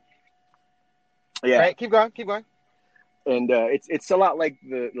 Jamie. Yeah, Right, keep going, keep going. and it's a lot like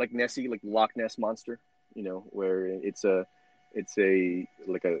Nessie, like the Loch Ness monster, where it's a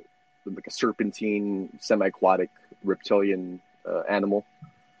like a serpentine, semi-aquatic reptilian animal,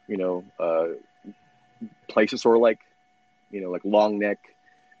 you know, uh, plesiosaur like long neck,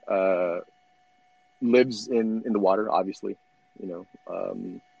 uh, lives in the water, obviously, you know,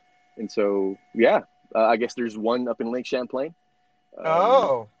 and so yeah, I guess there's one up in Lake Champlain. Um,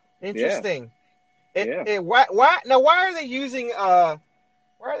 Oh, yeah, interesting. yeah. Why are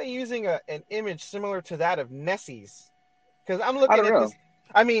they using an image similar to that of Nessie's? Because I'm I looking don't at know. this.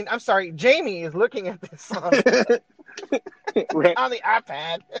 I mean, I'm sorry, Jamie is looking at this on Right. on the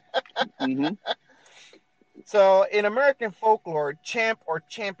iPad. Hmm. So, in American folklore, Champ or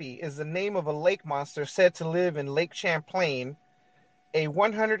Champy is the name of a lake monster said to live in Lake Champlain, a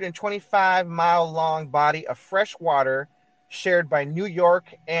 125-mile-long body of fresh water shared by New York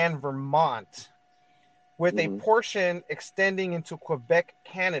and Vermont, with a Hmm. portion extending into Quebec,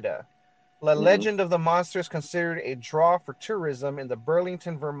 Canada. The Hmm. legend of the monster is considered a draw for tourism in the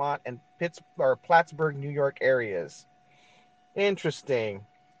Burlington, Vermont, and Plattsburgh, New York areas. Interesting.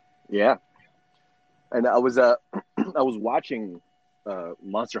 Yeah. And I was I was watching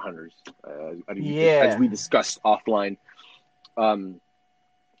Monster Hunters, as Yeah. we discussed offline, um,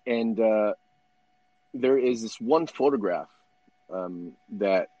 and there is this one photograph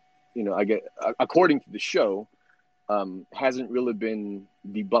that I get, according to the show, hasn't really been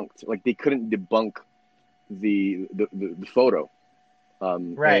debunked. Like, they couldn't debunk the photo,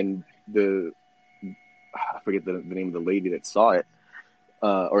 Right. and I forget the name of the lady that saw it,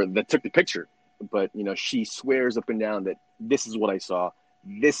 or that took the picture, but she swears up and down that this is what I saw.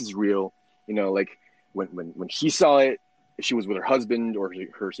 This is real. Like, when she saw it, she was with her husband or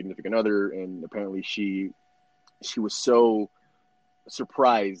her significant other, and apparently she was so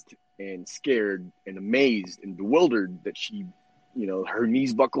surprised and scared and amazed and bewildered that she, her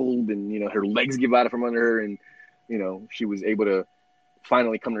knees buckled and her legs give out from under her, and she was able to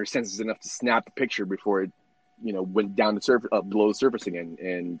finally come to her senses enough to snap the picture before it went down the surface, below the surface again.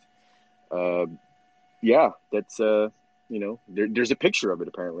 And uh, yeah, that's there's a picture of it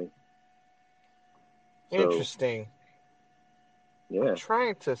apparently. So Interesting. I'm yeah.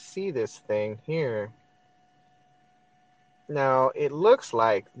 trying to see this thing here. Now, it looks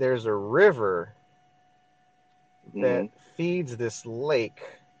like there's a river that Hmm. feeds this lake.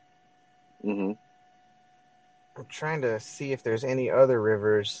 Hmm. I'm trying to see if there's any other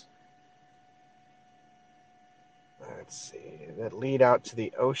rivers. Let's see, that lead out to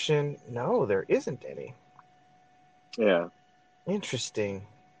the ocean. No, there isn't any. Yeah. Interesting.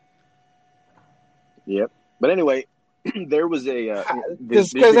 Yep. But anyway, there was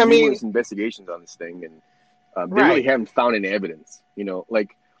there's Because I been mean, numerous investigations on this thing, and they really right, haven't found any evidence.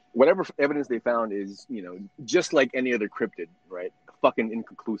 Like, whatever evidence they found is, just like any other cryptid, right? Fucking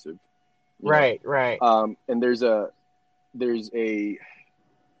inconclusive. You know, right, right. and there's the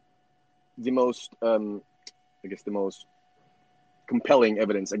most I guess the most compelling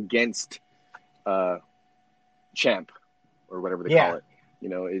evidence against uh, Champ, or whatever they call Yeah. it.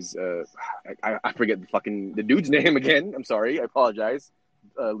 Is I forget the dude's name again. I'm sorry, I apologize,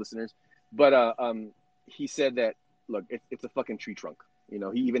 listeners. But he said that, look, it's a fucking tree trunk.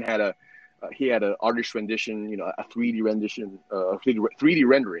 He even had an artist rendition, a 3D rendition, 3D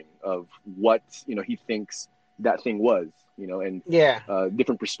rendering of what he thinks that thing was, and Yeah.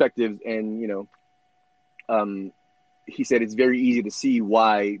 different perspectives, and um, he said it's very easy to see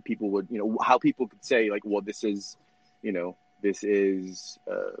why people would, how people could say, like, well, this is, you know, This is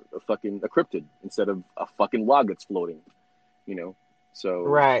a cryptid instead of a fucking log that's floating. You know, so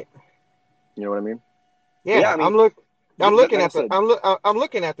Right. you know what I mean. But yeah, Yeah. I mean, I'm looking like I at said, I'm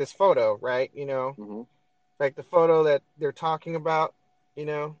looking at this photo, right? hmm Like the photo that they're talking about. You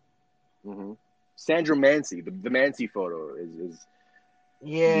know. hmm Sandra Mancy, the Mancy photo is the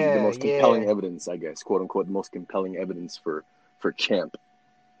Yeah. most compelling Yeah. evidence, I guess, quote unquote, the most compelling evidence for Champ.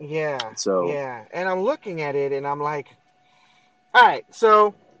 Yeah. So Yeah. And I'm looking at it, and I'm like, all right.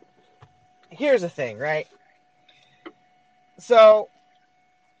 So here's the thing, right? So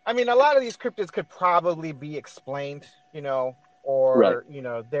I mean, a lot of these cryptids could probably be explained, right, or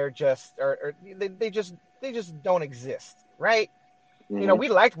they're just, or they just don't exist, right? hmm We'd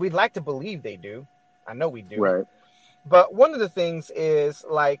like to believe they do. I know we do. right. But one of the things is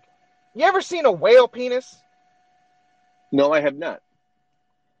like, you ever seen a whale penis? No, I have not.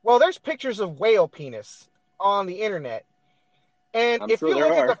 Well, there's pictures of whale penis on the internet, and I'm sure there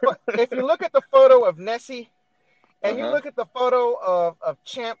are. if you look at the photo of Nessie, and you Uh-huh. look at the photo of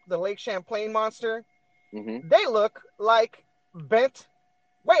Champ, the Lake Champlain monster, hmm they look like bent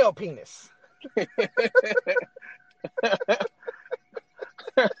whale penis.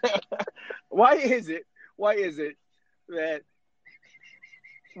 Why is it? Why is it that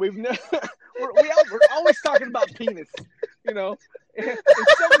we've never we're always talking about penis, you know, in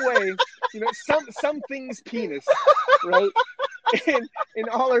some way, some things penis, right? In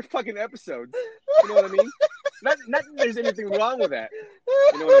all our fucking episodes, you know what I mean? Not that there's anything wrong with that,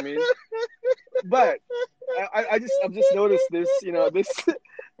 you know what I mean? But I've just noticed this,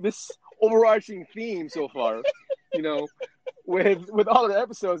 this overarching theme so far, you know, with all of the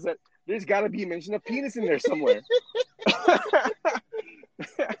episodes that there's got to be a mention of penis in there somewhere.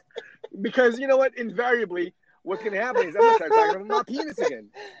 Because you know what? Invariably, what's going to happen is I'm going to start talking about my penis again.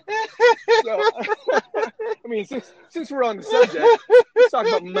 So, I mean, since we're on the subject, let's talk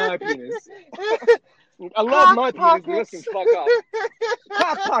about my penis. I love Cock my penis, but pockets. listen, fuck off.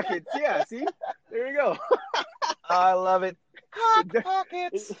 Cock pockets, yeah, see? There you go. I love it. Cock It, it,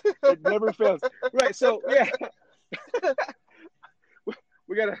 pockets. it never fails. Right, so, yeah,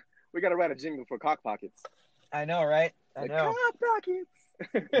 we gotta we gotta write a jingle for cock pockets. I know, right? I The know. cock pockets.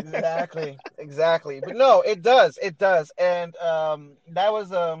 Exactly. But no, it does, and that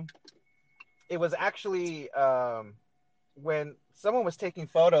was it was actually when someone was taking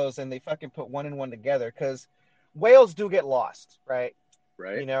photos and they fucking put one and one together, because whales do get lost, right?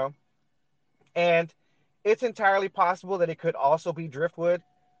 Right? You know, and it's entirely possible that it could also be driftwood,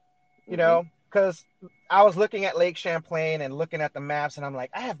 Mm-hmm. because I was looking at Lake Champlain and looking at the maps, and I'm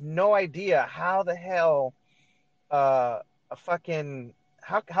like, I have no idea how the hell a fucking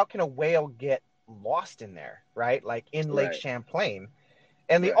how can a whale get lost in there, right? Like in Lake Right. Champlain.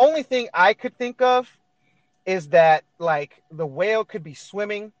 And the Right. only thing I could think of is that like the whale could be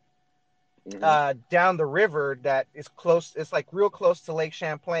swimming Mm-hmm. down the river that is close. It's like real close to Lake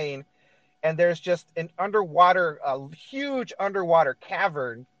Champlain, and there's just a huge underwater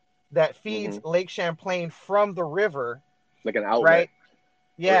cavern that feeds Mm-hmm. Lake Champlain from the river, Like an outlet right? or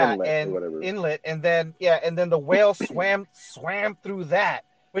Yeah, inlet or and whatever. inlet, and then the whale swam through that,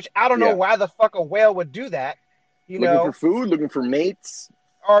 which I don't know Yeah. why the fuck a whale would do that, you Looking for know, food, looking for mates, you know,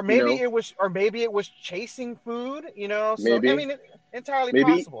 or maybe it was chasing food, So I maybe. mean, entirely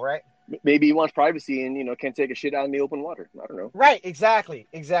Maybe possible, right? maybe he wants privacy and can't take a shit out in the open water. I don't know. Right, exactly.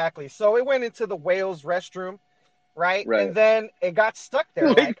 So it went into the whale's restroom, right, Right. and then it got stuck there.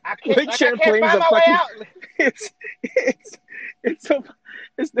 Lake Lake I can't Champlain's find a my way fucking out. it's it's it's a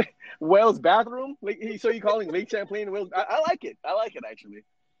it's the whale's bathroom. So you calling Lake Champlain Whale's? I like it. I like it actually.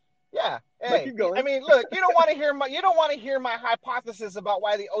 Yeah. But Hey, keep I going. mean, look, you don't want to hear my hypothesis about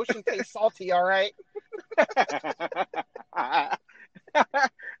why the ocean tastes salty, all right?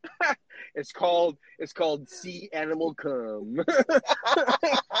 It's called sea animal cum.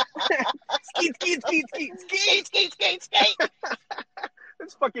 Skeet skeet skeet skeet skeet. Skate, skate, skate, skate.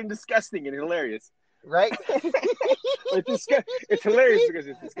 It's fucking disgusting and hilarious. Right? It's hilarious because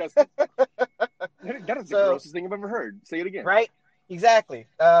it's disgusting. That is the So, grossest thing I've ever heard. Say it again. right? Exactly.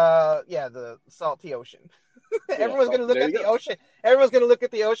 Yeah, the salty ocean. Yeah. Everyone's gonna look There at you the go. ocean. Everyone's gonna look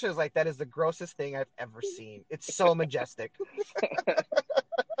at the ocean as like, that is the grossest thing I've ever seen. It's so majestic.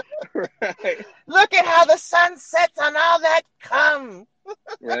 Right. Look at how the sun sets on all that cum.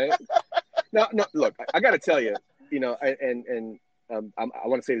 Right. Now, no. Look, I got to tell you, I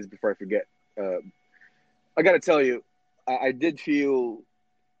want to say this before I forget. Uh, I got to tell you, I did feel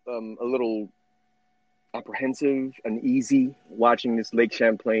a little apprehensive, uneasy watching this Lake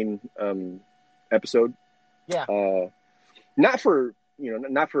Champlain episode. Yeah. Not for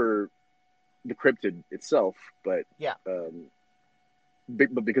the cryptid itself, but Yeah. um,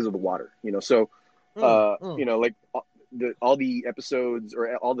 but because of the water, So, Mm, mm. like all the episodes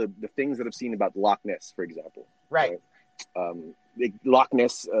or all the things that I've seen about Loch Ness, for example, Right. right? Loch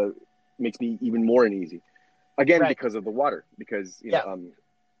Ness makes me even more uneasy. Again, Right. because of the water, because Yeah.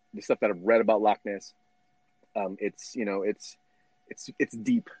 the stuff that I've read about Loch Ness, it's it's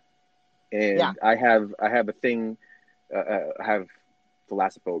deep, Yeah. and I have a thing, I have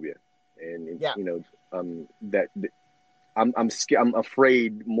thalassophobia, and Yeah. that I'm scared. I'm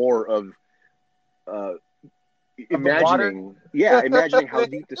afraid more of uh, Of the water. imagining how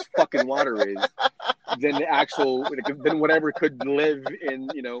deep this fucking water is than the actual than whatever could live in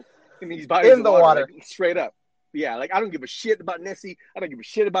these bodies In of the water. Like water. straight up, yeah. Like I don't give a shit about Nessie. I don't give a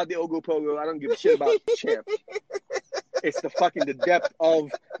shit about the Ogopogo. I don't give a shit about Champ. It's the depth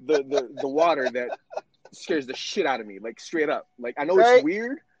of the water that scares the shit out of me. Like straight up. Like I know it's Right.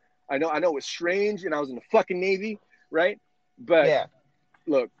 weird. I know it's strange, and I was in the fucking Navy, right? But Yeah.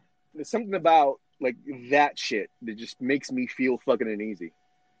 look, there's something about like that shit that just makes me feel fucking uneasy.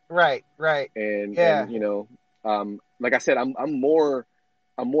 Right. Right. And Yeah. like I said, I'm more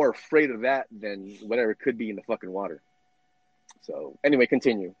afraid of that than whatever could be in the fucking water. So anyway,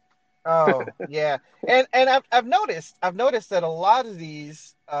 continue. Oh, yeah. And I've noticed that a lot of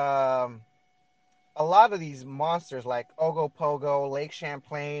these monsters like Ogopogo, Lake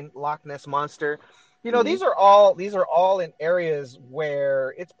Champlain, Loch Ness monster, Mm-hmm. these are all in areas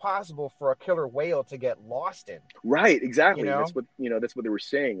where it's possible for a killer whale to get lost in. Right, You exactly. know, That's what they were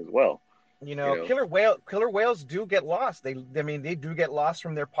saying as well. You know. killer whales do get lost. They do get lost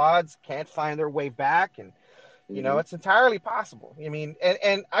from their pods, can't find their way back, and Mm-hmm. it's entirely possible. I mean,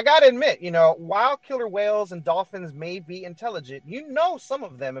 and I gotta admit, while killer whales and dolphins may be intelligent, some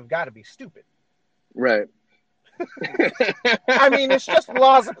of them have got to be stupid. Right. I mean, it's just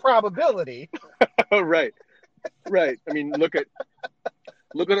laws of probability. Right. Right. I mean, look at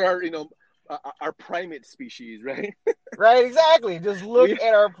our our primate species, right? Right, exactly. Just look we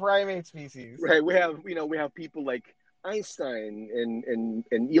at our primate species. right we have people like Einstein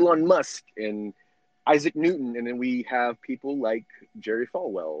and Elon Musk and Isaac Newton, and then we have people like Jerry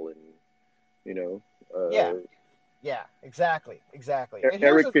Falwell and you know Yeah, yeah, exactly. And here's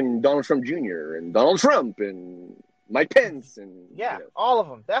Eric the and Donald Trump Jr. and Donald Trump and Mike Pence and yeah, all of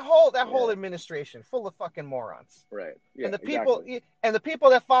them. That whole yeah, administration full of fucking morons. right, And yeah, the people exactly. and the people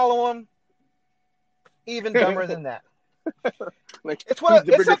that follow them even dumber than that. Like It's who's what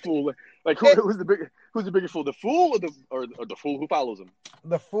the it's bigger something. fool? Like It who's the bigger fool? The fool or the fool who follows him?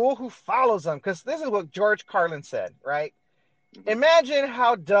 the fool who follows them, because this is what George Carlin said, right? Mm-hmm. Imagine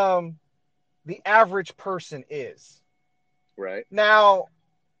how dumb the average person is. Right. Now,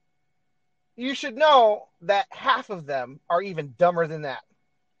 you should know that half of them are even dumber than that.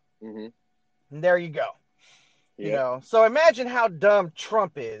 Mm-hmm. And there you go. Yep. So imagine how dumb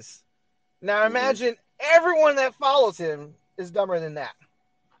Trump is. Now Mm-hmm. imagine everyone that follows him is dumber than that.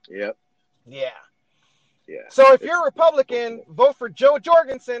 Yep. Yeah. Yeah. So if you're It's a Republican, unfortunate. vote for Joe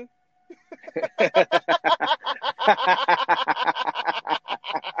Jorgensen.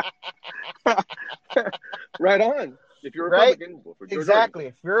 Right on. If you're Right? Republican, vote for George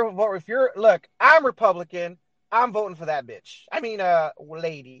Exactly. Jorgensen. If you're look, I'm Republican. I'm voting for that bitch. I mean,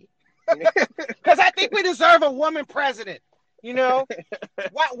 lady, because I think we deserve a woman president. You know,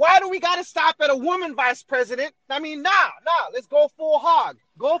 why do we got to stop at a woman vice president? I mean, nah. Let's go full hog.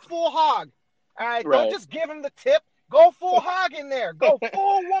 Go full hog. All right. Don't Right. just give him the tip. Go full hog in there. Go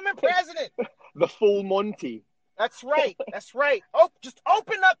full woman president. The full Monty. That's right. That's right. Oh, just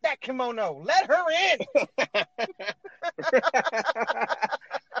open up that kimono. Let her in.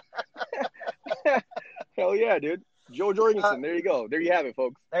 Hell yeah, dude. Joe Uh, Jorgensen. There you go. There you have it,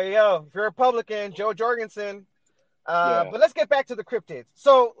 folks. there you go. If you're a Republican, Joe Jorgensen. Yeah. But let's get back to the cryptids.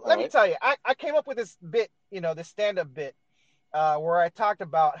 So All let me right. tell you, I came up with this bit, this stand-up bit, where I talked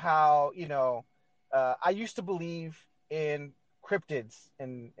about how, I used to believe in cryptids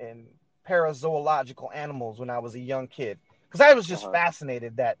and parazoological animals when I was a young kid. Because I was Uh just huh.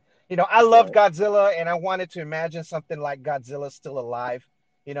 fascinated that, I loved Right. Godzilla and I wanted to imagine something like Godzilla still alive.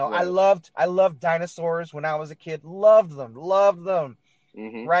 I Right. loved dinosaurs when I was a kid. Loved them, loved them.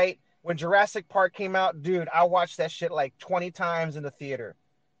 Mm-hmm. Right? When Jurassic Park came out, dude, I watched that shit like 20 times in the theater.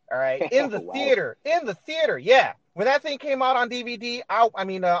 All right, in the Wow. theater, in the theater, yeah. When that thing came out on DVD,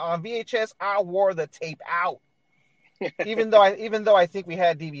 on VHS, I wore the tape out. Even though I think we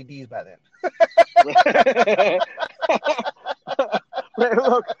had DVDs by then.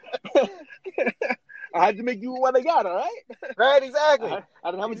 Look, I had to make you what I got. All right. Right, exactly,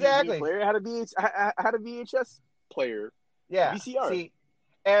 I don't have a DVD exactly. player. I had a VHS player, Yeah. VCR. See,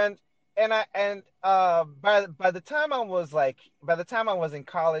 and by the time I was in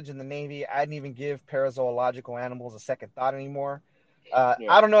college in the Navy, I didn't even give parazoological animals a second thought anymore. Yeah.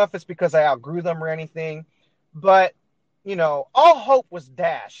 I don't know if it's because I outgrew them or anything, but all hope was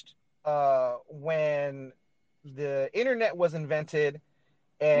dashed when the internet was invented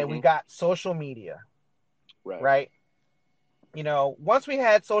and we Hmm. got social media, Right. right? Once we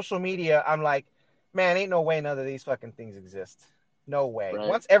had social media, I'm like, man, ain't no way none of these fucking things exist. No way. Right.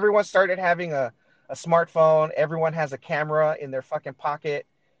 Once everyone started having a smartphone, everyone has a camera in their fucking pocket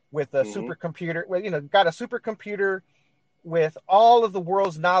with a Hmm. supercomputer. Well, got a supercomputer with all of the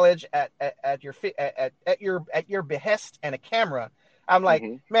world's knowledge at your behest and a camera. I'm like,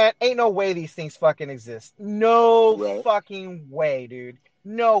 Hmm. man, ain't no way these things fucking exist. No Right. fucking way, dude.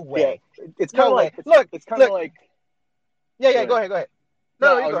 No Yeah. way. It's kind No of way. like Look, it's kind of look. like. Yeah, Go yeah. Go ahead. ahead. Go ahead. No,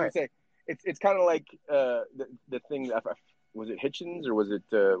 No, I you was go gonna ahead. say it's kind of like the thing that was it Hitchens or was it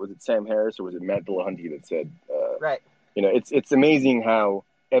Sam Harris or was it Matt Dillahunty that said Right. it's amazing how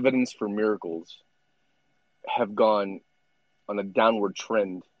evidence for miracles have gone on a downward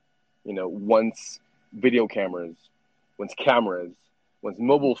trend. Once video cameras, once cameras, once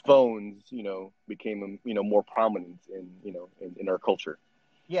mobile phones, became more prominent in our culture,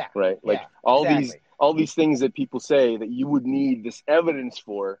 Yeah. right? Like Yeah. Exactly. all these things that people say that you would need this evidence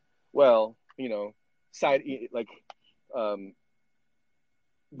for. Well, side like um,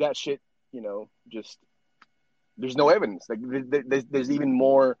 that shit. Just there's no evidence. Like there's even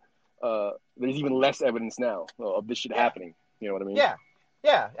more. There's even less evidence now of this shit Yeah. happening. You know what I mean? Yeah.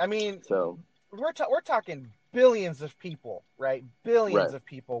 Yeah. I mean, So we're talking billions of people, right? Billions right. of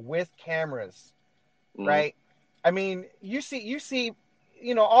people with cameras, Mm-hmm. right? I mean, you see,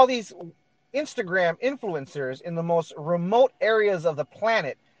 all these Instagram influencers in the most remote areas of the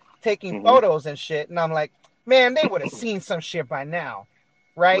planet taking Mm-hmm. photos and shit, and I'm like, man, they would have seen some shit by now,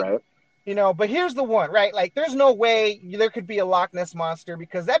 right? Right. But here's the one, right? Like, there's no way there could be a Loch Ness monster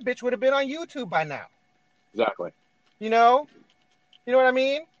because that bitch would have been on YouTube by now. Exactly. You know, you know what I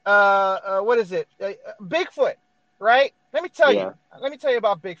mean? What is it? Bigfoot, right? Let me tell Yeah. you. Let me tell you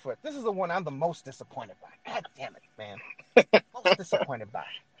about Bigfoot. This is the one I'm the most disappointed by. God damn it, man. Most disappointed by.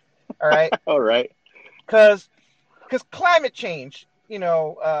 All right, All right. because climate change,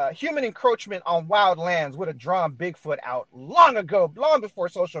 human encroachment on wild lands would have drawn Bigfoot out long ago, long before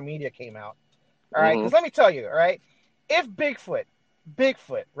social media came out. All right, Mm-hmm. because let me tell you, all right, if Bigfoot,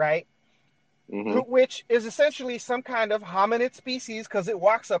 right, Mm-hmm. which is essentially some kind of hominid species because it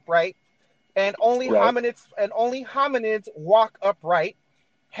walks upright, and Right. only hominids walk upright,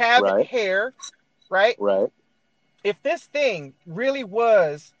 have Right. hair, right? Right. If this thing really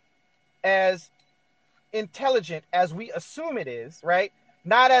was as intelligent as we assume it is, right?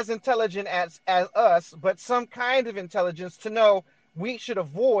 Not as intelligent as us, but some kind of intelligence to know we should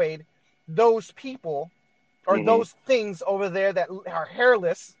avoid those people or Mm-hmm. those things over there that are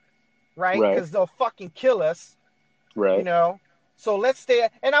hairless, right? Right. Because they'll fucking kill us, you Right. know. So let's stay.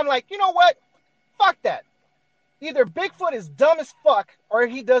 And I'm like, you know what? Fuck that. Either Bigfoot is dumb as fuck or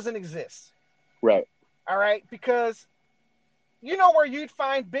he doesn't exist. Right. All right, because you know where you'd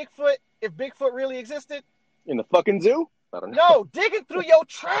find Bigfoot if Bigfoot really existed? In the fucking zoo? I don't know. No, digging through your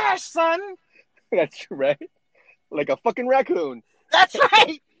trash, son. That's right. Like a fucking raccoon. That's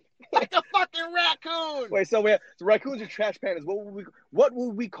right. Like a fucking raccoon. Wait, so raccoons are trash pandas. What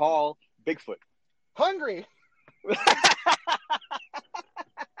would we call Bigfoot? Hungry.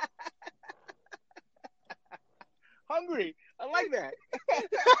 Hungry. I like that.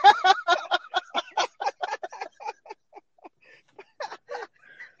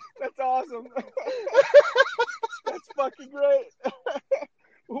 That's awesome. That's fucking great.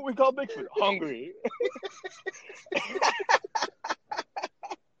 What we call Bigfoot? Hungry.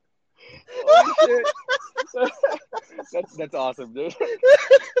 Holy shit. That's awesome, dude.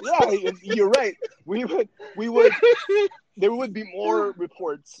 Yeah, you're right. We would there would be more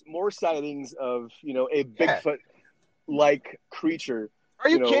reports, more sightings of a Yeah. Bigfoot like creature, Are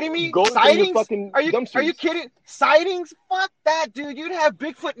you kidding me? going through your Sightings? fucking Are you dumpsters. kidding? Sightings? Fuck that, dude. You'd have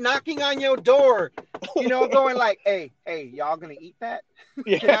Bigfoot knocking on your door, going like, hey, y'all gonna eat that?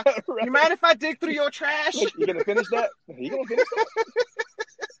 Can Yeah, I? right. You mind if I dig through your trash? Like, you gonna finish that? You gonna finish that?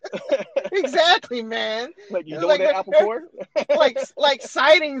 Exactly, man. Like, you It's know what like that apple core? like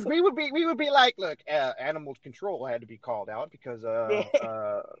sightings. We would be like, look, animal control had to be called out because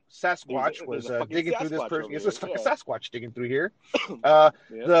Sasquatch There's was a fucking digging through this Sasquatch person. over It's here. a fucking Yeah, Sasquatch digging through here. yeah,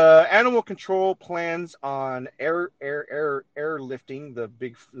 The animal control plans on airlifting the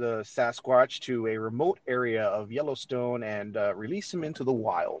Sasquatch to a remote area of Yellowstone and release him into the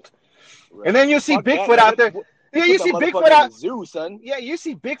wild. And right. then you see Fuck that. Bigfoot Now out that there. They Yeah, put you that see Bigfoot motherfucker in out. the zoo, son. Yeah, you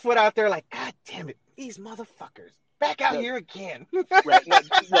see Bigfoot out there like, God damn it, these motherfuckers back out No, here again. right? No,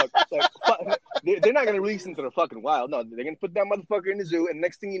 look, they're not gonna release him to the fucking wild. No, they're gonna put that motherfucker in the zoo, and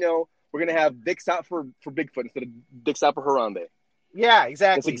next thing you know, we're gonna have dicks out for Bigfoot instead of dicks out for Harambe. Yeah, That's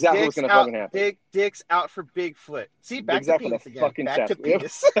exactly. exactly what's gonna fucking happen. Dicks out for Bigfoot. See, back Dicks to out for the penis again. fucking Back to chest. Yep.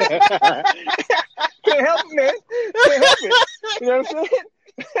 penis. Can't help it, man. Can't help it. You know what I'm saying?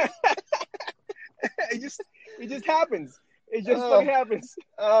 It just happens. It just fucking Oh, happens.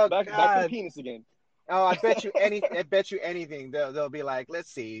 oh Back to the God. penis again. Oh, I bet you anything. They'll be like, let's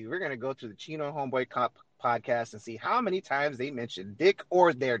see, we're gonna go to the Chino Homeboy Cop podcast and see how many times they mention dick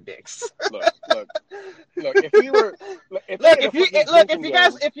or their dicks. Look. If we were, if we Look, had a if you fucking look, if drinking you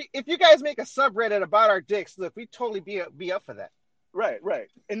guys, game, if you guys make a subreddit about our dicks, look, we totally be up for that. right.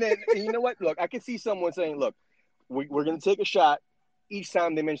 And then and you know what? Look, I can see someone saying, look, we're gonna take a shot each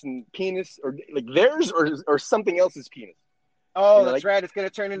time they mention penis or like theirs or something else's penis. Oh, You know, that's like, right. It's gonna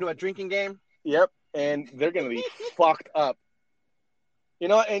turn into a drinking game. yep, and they're gonna be fucked up. You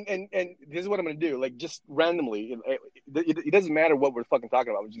know, and this is what I'm gonna do. Like, just randomly, it doesn't matter what we're fucking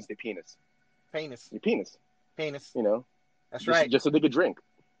talking about. We're just gonna say penis. Penis. Your penis. Penis. You know, That's right. just so they could drink.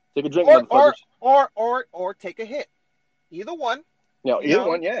 Take a drink, Or or motherfuckers. or take a hit. Either one. You know, You either know,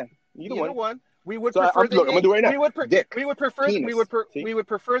 one, yeah, either either one. one. We would So prefer the look, I'm gonna hit. do it right now. Dick, We would prefer penis. See, we would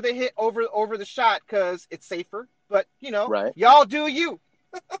prefer the hit over the shot because it's safer. But right, y'all do you.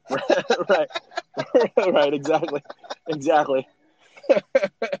 right, right, exactly.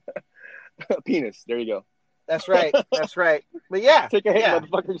 Penis. There you go. That's right. That's right. But yeah, Take a hit, yeah.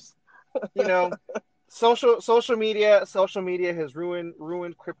 motherfuckers. You know, social media has ruined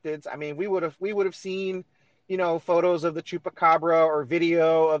cryptids. I mean, we would have seen, photos of the chupacabra or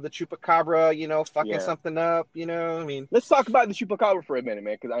video of the chupacabra, fucking Yeah. something up. I mean, Let's talk about the chupacabra for a minute,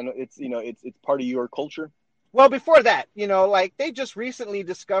 man, because I know it's part of your culture. well, before that, like they just recently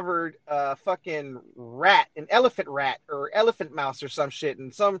discovered a fucking rat, an elephant rat or elephant mouse or some shit in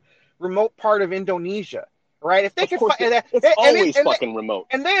some remote part of Indonesia, right? If they Of could course, find that, it's always fucking remote.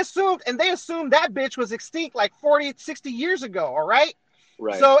 and they assumed that bitch was extinct like 40, 60 years ago, all right?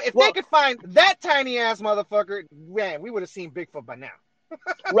 Right. So if they could find that tiny ass motherfucker, man, we would have seen Bigfoot by now.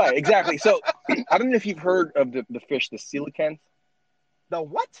 Right, exactly. So I don't know if you've heard of the fish, the coelacanth. The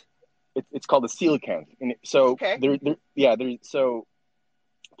what? It's called the coelacanth, and so Okay. so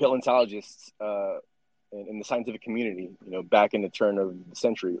paleontologists in the scientific community, back in the turn of the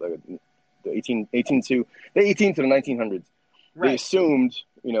century, like the 18th to the 1900s, Right. they assumed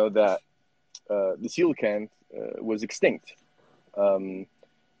that the coelacanth was extinct, and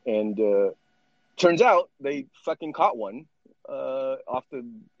turns out they fucking caught one off the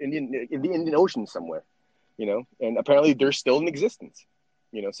Indian Ocean somewhere, and apparently they're still in existence,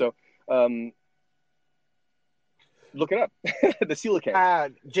 so. Look it up. The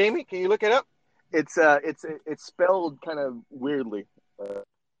coelacanth. Jamie, can you look it up? It's spelled kind of weirdly.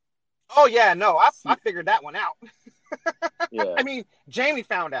 Oh yeah, no, I figured that one out. Yeah. I mean, Jamie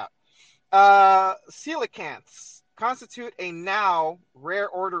found out. Coelacanths constitute a now rare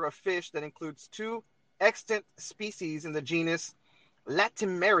order of fish that includes two extant species in the genus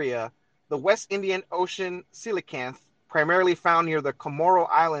Latimeria, the West Indian Ocean coelacanth, primarily found near the Comoro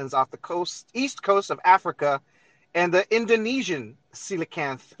Islands off the east coast of Africa, and the Indonesian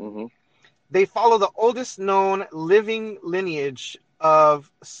coelacanth. Mm-hmm. They follow the oldest known living lineage of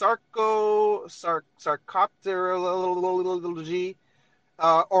Sarcopterology,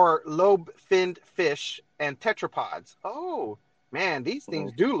 or lobe-finned fish and tetrapods. Oh man, these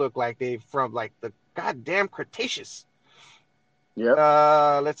things do look like they're from like the goddamn Cretaceous.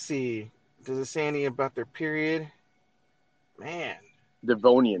 Yeah. Let's see. Does it say anything about their period? Man. The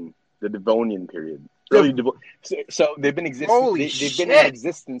Devonian period. So they've been existing. Holy they've shit. been in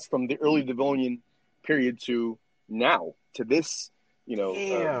existence from the early Devonian period to now, to this,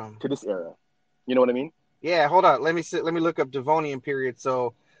 to this era. You know what I mean? Yeah, hold on. Let me look up Devonian period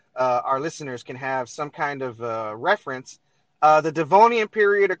so our listeners can have some kind of reference. The Devonian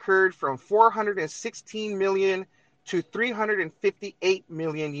period occurred from 416 million to 358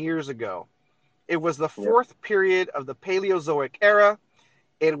 million years ago. It was the fourth period of the Paleozoic era.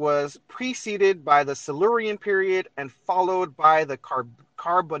 It was preceded by the Silurian period and followed by the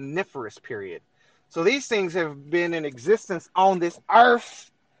Carboniferous period. So these things have been in existence on this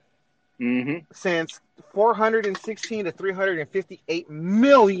earth since 416 to 358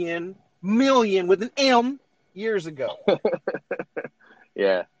 million with an M years ago.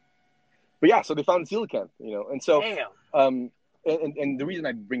 Yeah. But yeah, so they found the coelacanth, and so Damn. And the reason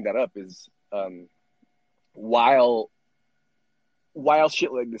I bring that up is while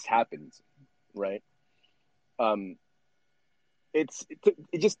shit like this happens, right? um, it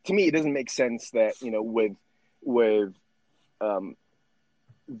just to me it doesn't make sense that with um,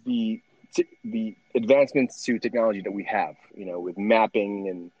 the advancements to technology that we have, with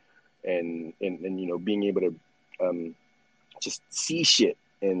mapping and being able to just see shit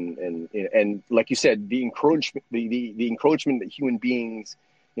and like you said, the encroachment that human beings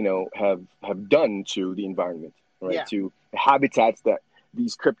have done to the environment, right? Yeah. To the habitats that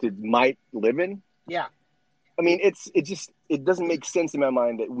these cryptids might live in. Yeah. I mean, it doesn't make sense in my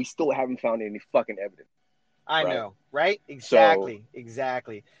mind that we still haven't found any fucking evidence, I right? know, right? So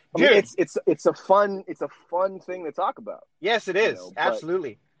Exactly. I mean, Dude, it's a fun thing to talk about, yes, it is. but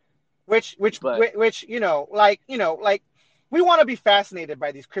Absolutely. Which but like we want to be fascinated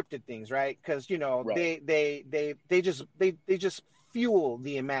by these cryptid things, right? Because right, they just fuel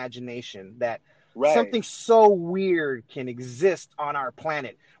the imagination that right, something so weird can exist on our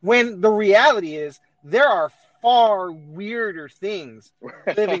planet, when the reality is there are far weirder things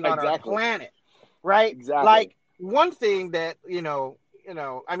living on our exactly, planet, right? exactly. Like one thing that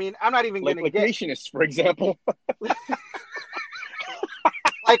I mean, I'm not even Like gonna get creationists, for example.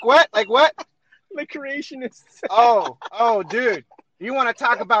 like what, like what. Like creationists. Oh, dude. You want to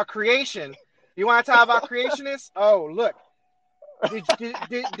talk about creation? You want to talk about creationists? Oh, look.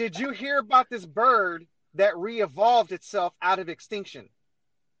 Did you hear about this bird that re-evolved itself out of extinction?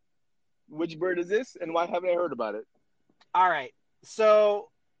 Which bird is this, and why haven't I heard about it? All right. So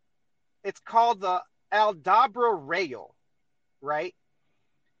it's called the Aldabra rail, right?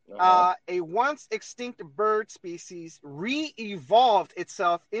 Uh huh. A once extinct bird species re-evolved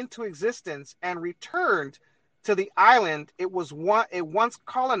itself into existence and returned to the island it once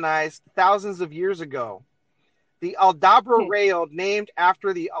colonized thousands of years ago. The Aldabra rail, named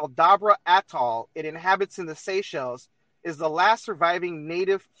after the Aldabra atoll it inhabits in the Seychelles, is the last surviving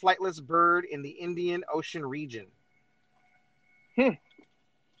native flightless bird in the Indian Ocean region. Hmm.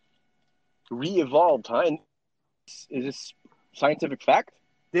 Re-evolved, huh? And is this scientific fact?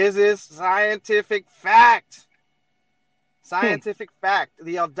 This is scientific fact. Hmm. Scientific fact.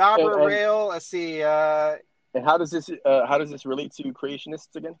 The And, Aldabra and rail, let's see, and how does this relate to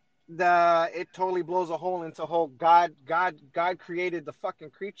creationists again? it totally blows a hole into whole God created the fucking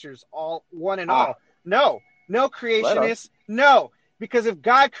creatures all one and Ah, all. No right on. creationists, no, because if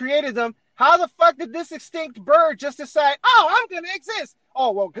God created them, how the fuck did this extinct bird just decide, oh, I'm gonna exist?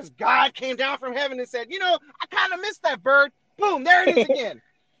 Oh, well, because God came down from heaven and said, I kind of missed that bird. Boom, there it is again.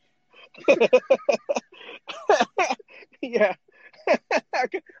 Yeah, I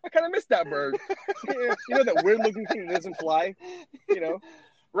kind of missed that bird. Yeah, that weird looking thing that doesn't fly. You know.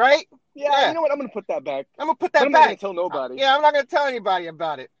 Right? Yeah, Yeah, you know what? I'm gonna put that back, I'm gonna put but that I'm not gonna back. tell nobody. Yeah, I'm not gonna tell anybody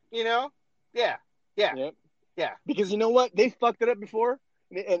about it. Yeah, yeah, Yeah, yeah. because you know what? They fucked it up before,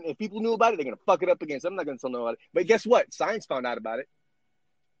 and if people knew about it, they're gonna fuck it up again. So I'm not gonna tell nobody. But guess what? Science found out about it.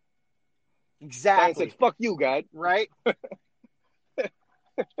 Science said, Exactly. "Fuck you, God." Right?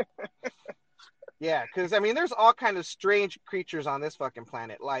 Yeah, because I mean, there's all kind of strange creatures on this fucking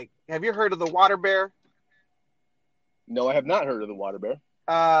planet. Like, have you heard of the water bear? No, I have not heard of the water bear.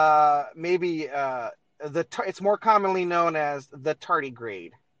 Maybe it's more commonly known as the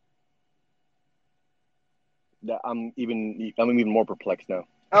tardigrade. I'm even more perplexed now.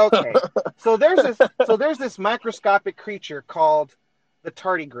 Okay, so there's this microscopic creature called the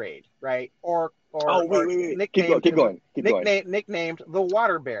tardigrade, right? Or Oh, or wait, or wait, wait. Keep going, nicknamed keep going, keep going. nicknamed the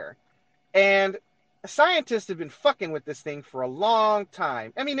water bear. And scientists have been fucking with this thing for a long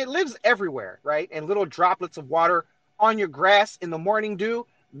time. I mean, it lives everywhere, right? And little droplets of water on your grass in the morning dew,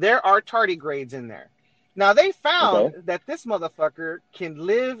 there are tardigrades in there. Now they found Okay. that this motherfucker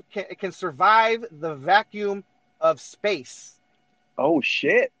can survive the vacuum of space. Oh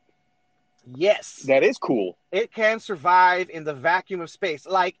shit, Yes, that is cool. it can survive in the vacuum of space.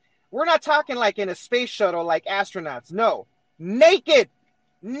 Like, we're not talking like in a space shuttle like astronauts. No, naked,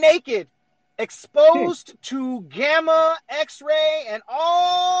 naked, Hmm. exposed to gamma, X-ray, and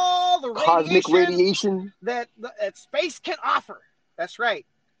all the Cosmic radiation radiation. that space can offer. That's right.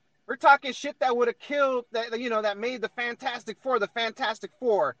 We're talking shit that would have killed that made the Fantastic Four the Fantastic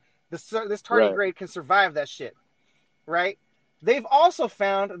Four. This Right. tardigrade can survive that shit, right? They've also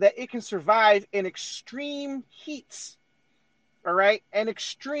found that it can survive in extreme heats, all right, and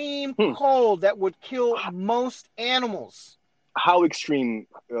extreme Hmm. cold that would kill most animals. How extreme?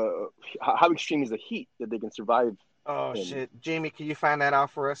 How extreme is the heat that they can survive Oh in? shit, Jamie, can you find that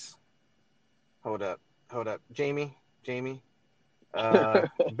out for us? Hold up, hold up, Jamie.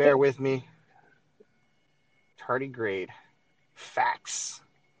 Bear with me. Tardigrade facts.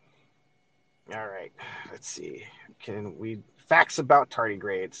 All right, let's see. Can we facts about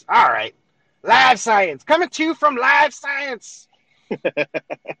tardigrades? All right. Live science. Coming to you from live science. All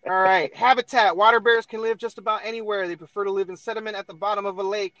right. Habitat. Water bears can live just about anywhere. They prefer to live in sediment at the bottom of a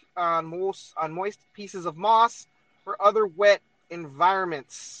lake, on moist pieces of moss, or other wet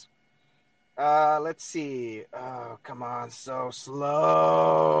environments. Let's see. Oh, come on, so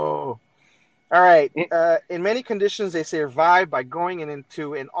slow. All right. In many conditions, they survive by going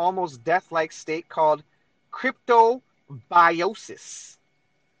into an almost death-like state called cryptobiosis.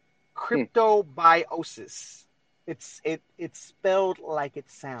 Cryptobiosis. It's spelled like it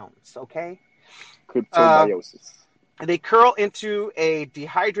sounds. Okay. Uh, Cryptobiosis. they curl into a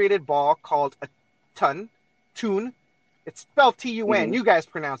dehydrated ball called a tun. It's spelled Tun. Mm-hmm. You guys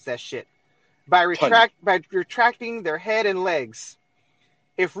pronounce that shit. Ton. By retracting their head and legs.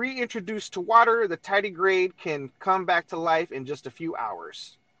 If reintroduced to water, the tardigrade can come back to life in just a few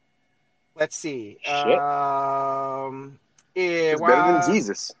hours. Let's see. Shit. It's better than Well,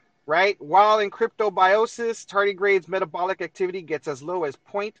 Jesus. right? While in cryptobiosis, tardigrade's metabolic activity gets as low as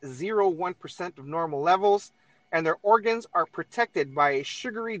 0.01% of normal levels, and their organs are protected by a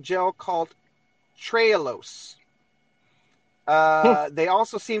sugary gel called trehalose. They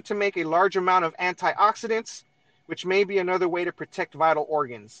also seem to make a large amount of antioxidants, which may be another way to protect vital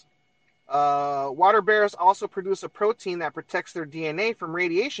organs. Water bears also produce a protein that protects their DNA from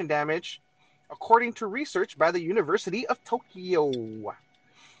radiation damage, according to research by the University of Tokyo.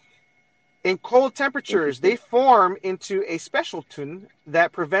 In cold temperatures, they form into a special tun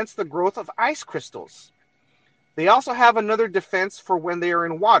that prevents the growth of ice crystals. They also have another defense for when they are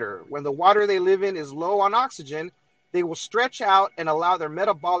in water. When the water they live in is low on oxygen, they will stretch out and allow their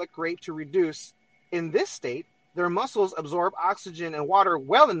metabolic rate to reduce. In this state, their muscles absorb oxygen and water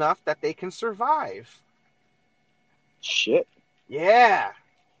well enough that they can survive. Shit. Yeah.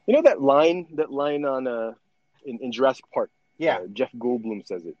 You know that line on in Jurassic Park? Yeah. Jeff Goldblum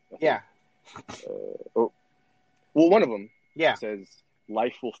says it. Yeah. Well, one of them Yeah. says,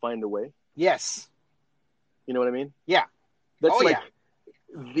 "Life will find a way." Yes. You know what I mean? Yeah. That's Oh, like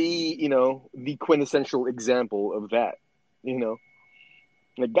yeah. the quintessential example of that.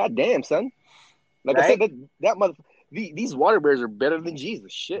 Like, goddamn, son. Like I said, Right? that mother. These water bears are better than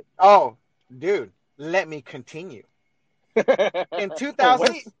Jesus. Shit. Oh, dude, let me continue. In Oh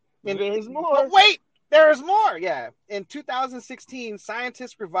 2000, wait, in there's but more. wait, there is more. Yeah, in 2016,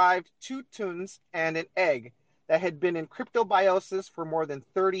 scientists revived 2 tuns and an egg that had been in cryptobiosis for more than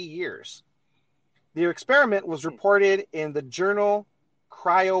 30 years. The experiment was reported in the journal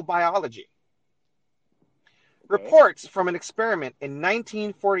Cryobiology. Okay. Reports from an experiment in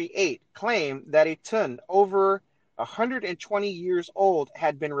 1948 claim that a tun over 120 years old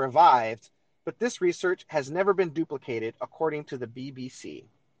had been revived, but this research has never been duplicated, according to the BBC.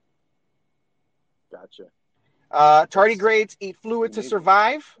 Gotcha. That's Tardigrades eat fluid to amazing.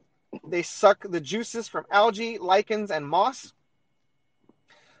 survive. They suck the juices from algae, lichens, and moss.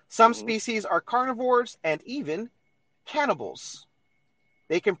 Some Mm-hmm. species are carnivores and even cannibals.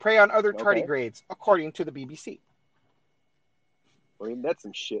 They can prey on other Okay. tardigrades, according to the BBC. I mean, that's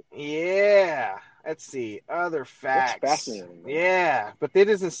some shit. Yeah. Let's see. Other That's facts. fascinating, man. Yeah. But they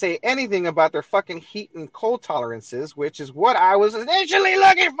doesn't say anything about their fucking heat and cold tolerances, which is what I was initially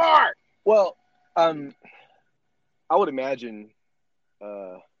looking for. Well, I would imagine.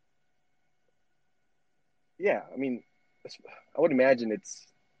 Uh, yeah, I mean, I would imagine it's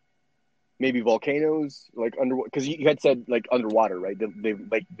maybe volcanoes, like underwater, because you had said like underwater, right?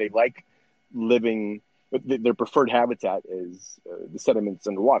 They like living. Their preferred habitat is the sediments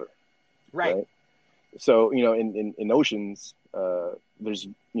underwater, Right. right? So in oceans, there's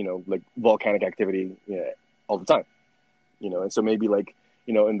like volcanic activity all the time, and so maybe like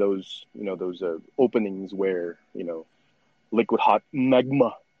in those openings where liquid hot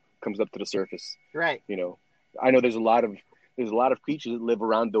magma comes up to the surface. Right. I know there's a lot of creatures that live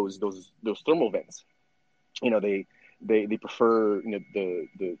around those thermal vents. They prefer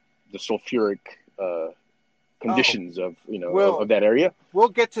the sulfuric conditions of We'll that area. we'll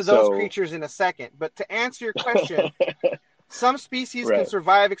get to those So creatures in a second. But to answer your question, some species can right,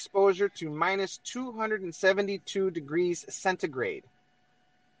 survive exposure to minus 272 degrees centigrade.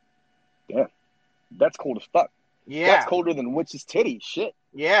 yeah, that's cold as fuck. That's Yeah. colder than witch's titty. Shit.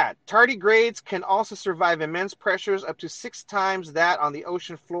 Yeah. Tardigrades can also survive immense pressures up to 6 times that on the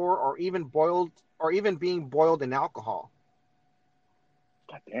ocean floor, or even being boiled in alcohol.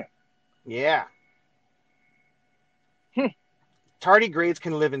 God damn. Yeah. Hmm. Tardigrades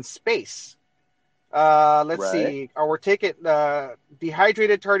can live in space. Let's Right. see. We're taking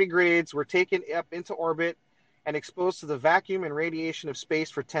dehydrated tardigrades were taken up into orbit and exposed to the vacuum and radiation of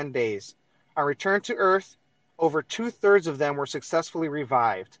space for 10 days. On return to Earth, over 2/3 of them were successfully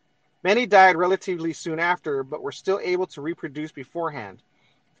revived. Many died relatively soon after, but were still able to reproduce beforehand.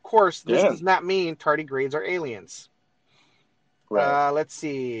 Of course, this does Damn. not mean tardigrades are aliens. Right. Let's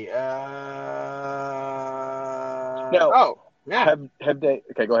see. Now, Oh, yeah. have they?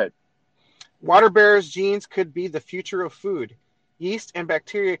 Okay, go ahead. Water bearers' genes could be the future of food. Yeast and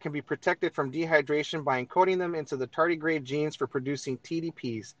bacteria can be protected from dehydration by encoding them into the tardigrade genes for producing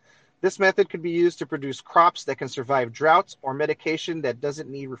TDPs. This method could be used to produce crops that can survive droughts or medication that doesn't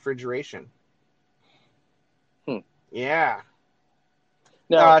need refrigeration. Hmm. Yeah.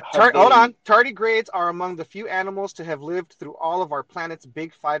 Now, have Hold they? on. Tardigrades are among the few animals to have lived through all of our planet's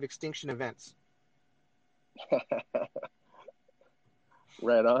big five extinction events.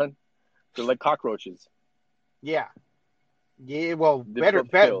 Right on. They're like cockroaches, Yeah. Yeah, well,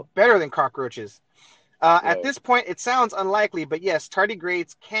 difficult to kill. better than cockroaches. At Right. this point, it sounds unlikely, but yes,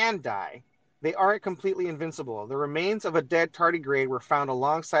 tardigrades can die. They aren't completely invincible. The remains of a dead tardigrade were found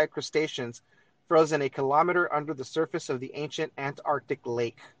alongside crustaceans frozen a kilometer under the surface of the ancient Antarctic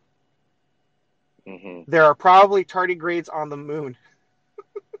lake. Mm-hmm. There are probably tardigrades on the moon.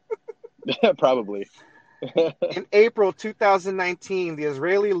 Probably. In April 2019, the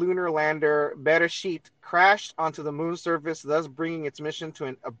Israeli lunar lander Bereshit crashed onto the moon's surface, thus bringing its mission to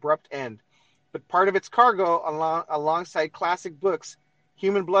an abrupt end. But part of its cargo, alongside classic books,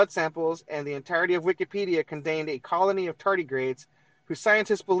 human blood samples, and the entirety of Wikipedia, contained a colony of tardigrades who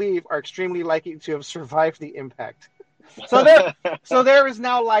scientists believe are extremely likely to have survived the impact. So there, so there is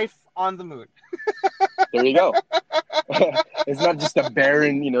now life on the moon. There you go. It's not just a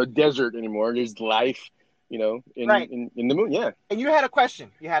barren, desert anymore. There's life, in, Right. in in the moon. Yeah. And you had a question.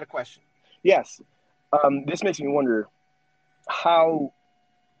 You had a question. Yes. This makes me wonder how.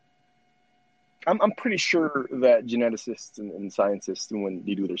 I'm pretty sure that geneticists and scientists, when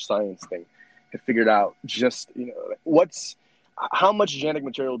they do their science thing, have figured out just how much genetic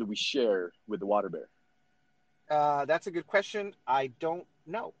material do we share with the water bear? That's a good question. I don't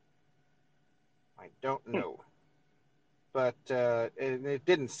know. I don't Hmm. know. But it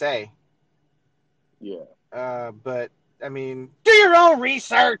didn't say. Yeah. But I mean, do your own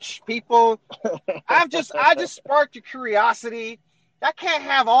research, people. I just sparked your curiosity. I can't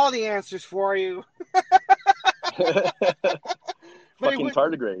have all the answers for you, but it Fucking would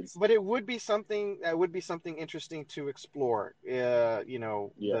tardigrades. but it would be something that would be something interesting to explore. Yeah.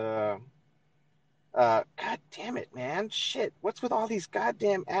 God damn it, man. Shit. What's with all these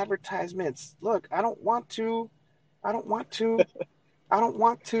goddamn advertisements? Look, I don't want to. I don't want to. I don't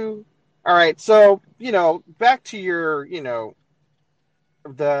want to. All right, so, back to your,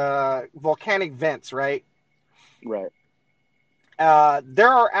 the volcanic vents, right? Right. There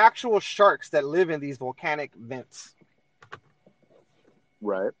are actual sharks that live in these volcanic vents.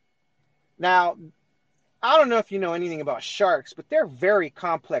 Right. Now, I don't know if you know anything about sharks, but they're very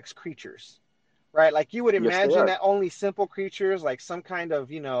complex creatures, right? Like you would Yes, they imagine are. that only simple creatures, like some kind of,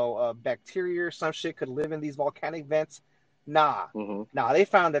 bacteria or some shit, could live in these volcanic vents. Nah, Hmm. nah. They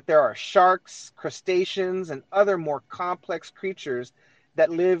found that there are sharks, crustaceans, and other more complex creatures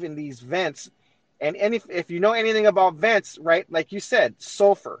that live in these vents. And if you know anything about vents, right? Like you said,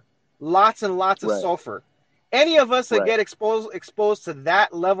 sulfur, lots and lots of Right. sulfur. Any of us that Right. get exposed to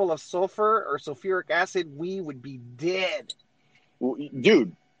that level of sulfur or sulfuric acid, we would be dead. Well,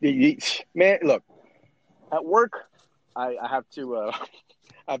 dude, man, look. At work, I have to I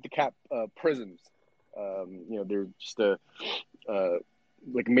have to cap prisms. They're just uh,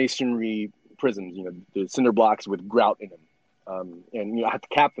 like masonry prisms. The cinder blocks with grout in them, and I have to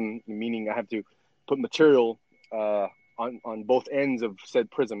cap them, meaning I have to put material on both ends of said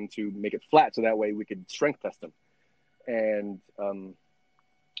prism to make it flat, so that way we could strength test them. And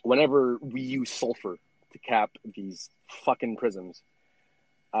whenever we use sulfur to cap these fucking prisms,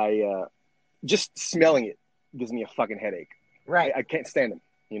 I just smelling it gives me a fucking headache. Right. I can't stand them.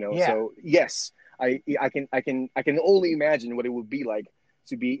 Yeah. So yes, I can only imagine what it would be like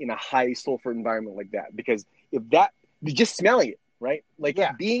to be in a high sulfur environment like that. Because if that just smelling it, right? Like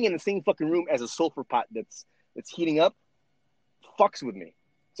Yeah. being in the same fucking room as a sulfur pot that's heating up fucks with me.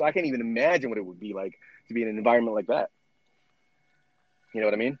 So I can't even imagine what it would be like to be in an environment like that. You know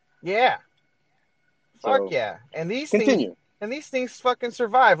what I mean? Yeah. Fuck So yeah. continue. And these things fucking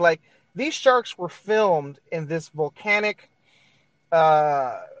survive. Like these sharks were filmed in this volcanic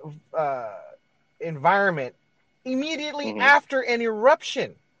uh uh environment immediately Hmm. after an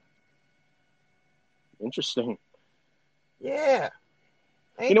eruption. Interesting. Yeah.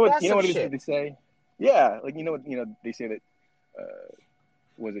 You know Ain't what? that You know some what it is shit? they say. Yeah, like what they say that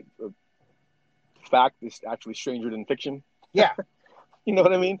was it fact is actually stranger than fiction. Yeah. You know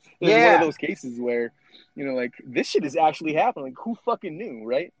what I mean? There's one of Yeah. those cases where like this shit is actually happening. Like who fucking knew,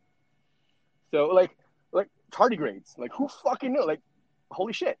 right? So like tardigrades, like who fucking knew? Like,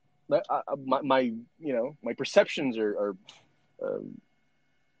 holy shit! My my perceptions are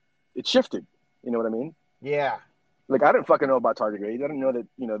it shifted. You know what I mean? Yeah. Like I didn't fucking know about tardigrades. I didn't know that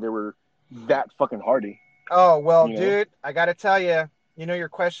they were that fucking hardy. Oh well, You know? dude, I gotta tell you, your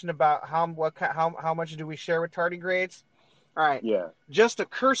question about how much do we share with tardigrades? All right, Yeah. just a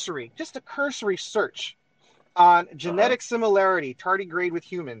cursory search on Uh huh. genetic similarity tardigrade with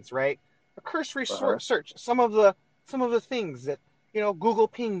humans, right? A cursory Uh huh. search, some of the things that Google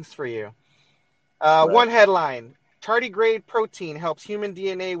pings for you. Right. One headline: Tardigrade protein helps human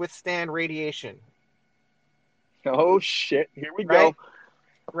DNA withstand radiation. Oh shit! Here we Right, go.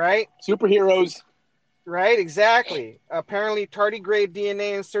 right, Superheroes. right. Exactly. Apparently, tardigrade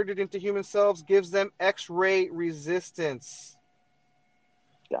DNA inserted into human cells gives them X-ray resistance.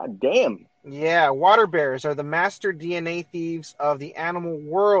 God damn. Yeah, water bears are the master DNA thieves of the animal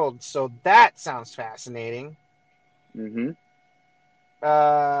world. So that sounds fascinating. Mm-hmm.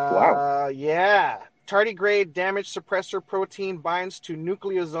 Wow. Yeah. Tardigrade damage suppressor protein binds to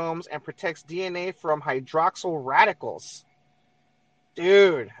nucleosomes and protects DNA from hydroxyl radicals.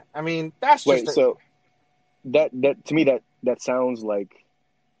 Dude, I mean, that's just Wait. a. So that to me that sounds like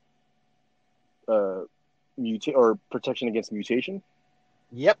uh mutate or protection against mutation.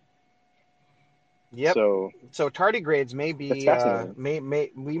 Yep, yep. So So tardigrades may that's be fascinating.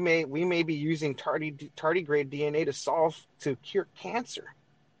 we may be using tardigrade DNA to cure cancer.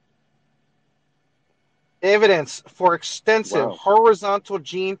 Evidence for extensive Wow. horizontal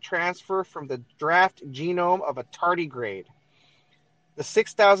gene transfer from the draft genome of a tardigrade. The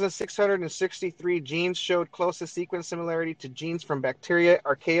 6,663 genes showed closest sequence similarity to genes from bacteria,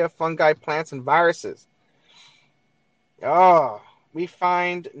 archaea, fungi, plants, and viruses. Oh, we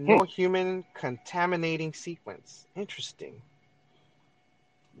find Hmm. no human contaminating sequence. Interesting.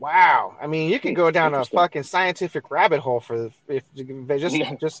 Wow. I mean, you could go down a Interesting. fucking scientific rabbit hole for if just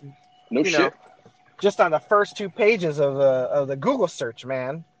No you know shit. just on the first two pages of the Google search,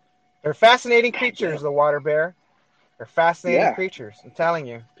 man. They're fascinating God creatures, damn. the water bear. They're fascinating Yeah. creatures. I'm telling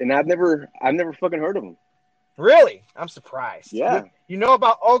you. And I've never fucking heard of them. Really? I'm surprised. Yeah. You know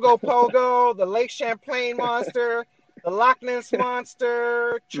about Ogopogo, the Lake Champlain monster, the Loch Ness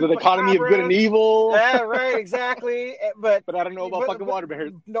monster, The dichotomy of good and Chupacabra. evil. Yeah, right, exactly. But But I don't know about but fucking but water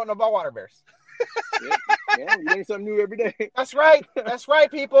bears. don't know about water bears. Yep. Yeah, you learn something new every day. That's right. That's right,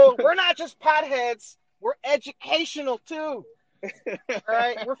 people. We're not just potheads. We're educational too. All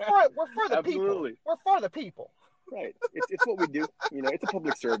right. We're for the people. Absolutely. We're for the people. Right. It's what we do. It's a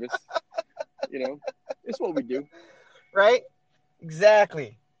public service. It's what we do. Right?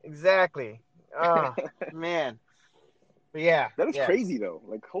 Exactly. Exactly. Oh man. But yeah, That is yeah. crazy though.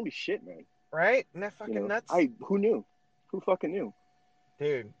 Like holy shit, man. Right? Isn't that fucking nuts? I who knew? Who fucking knew?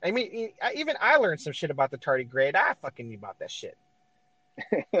 Dude. I mean, even I learned some shit about the tardigrade. I fucking knew about that shit.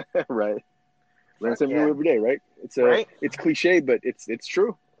 Right. Learn Fuck something new yeah. every day, right? Right? It's cliche, but it's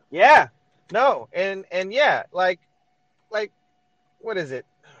true. Yeah. No. And yeah, like what is it?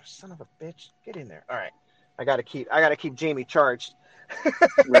 Oh, son of a bitch. Get in there. All right. I gotta keep Jamie charged.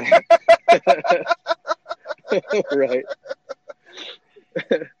 Right. Right.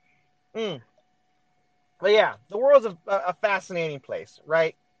 Mm. But yeah, the world's a fascinating place,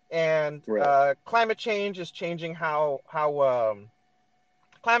 right? And Right. climate change is changing how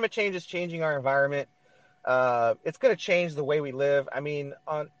climate change is changing our environment. It's going to change the way we live. I mean,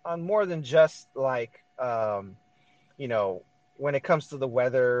 on more than just like you know when it comes to the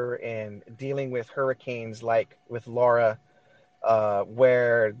weather and dealing with hurricanes, like with Laura,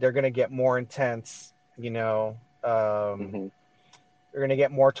 where they're going to get more intense. Hmm. We're going to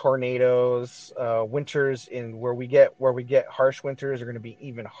get more tornadoes. Winters in where we get harsh winters are going to be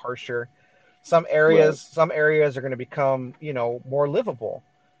even harsher. Right. Some areas are going to become more livable,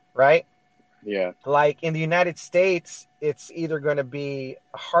 right? Yeah. Like in the United States, it's either going to be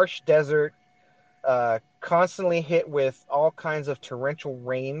a harsh desert, constantly hit with all kinds of torrential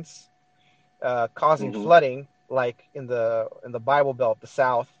rains, causing Hmm. flooding, like in the Bible Belt, the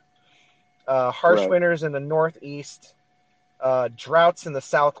South. Harsh Right. winters in the Northeast, droughts in the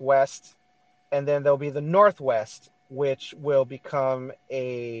Southwest, and then there'll be the Northwest, which will become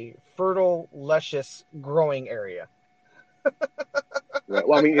a fertile, luscious growing area. Right.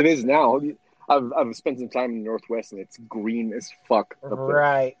 Well, I mean, it is now. I've spent some time in the Northwest, and it's green as fuck up there.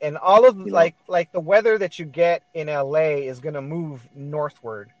 Right. And all of You know. like the weather that you get in LA is going to move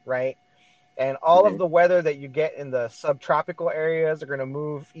northward, right? And all of Hmm. the weather that you get in the subtropical areas are going to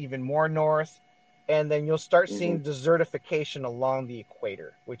move even more north. And then you'll start Hmm. seeing desertification along the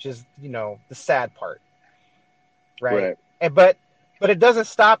equator, which is, the sad part, right? Right. And but But it doesn't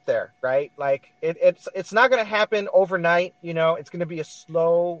stop there, right? Like it's not going to happen overnight. It's going to be a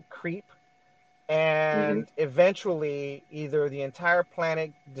slow creep, Hmm. and eventually, either the entire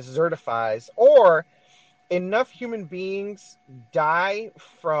planet desertifies, or enough human beings die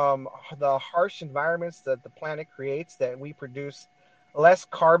from the harsh environments that the planet creates that we produce less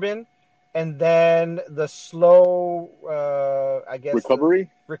carbon, and then the slow, I guess, the Recovery.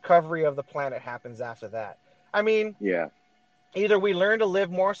 recovery of the planet happens after that. I mean, Yeah. either we learn to live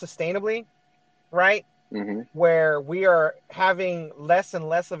more sustainably, right? Hmm. Where we are having less and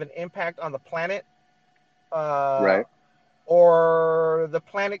less of an impact on the planet, uh, Right. or the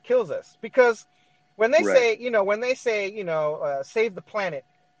planet kills us. Because Right. when they say, save the planet,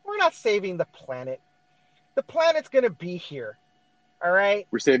 we're not saving the planet. The planet's going to be here. All right.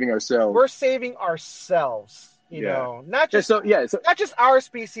 We're saving ourselves. We're saving ourselves, Yeah. not Yeah. just So yeah. So not just our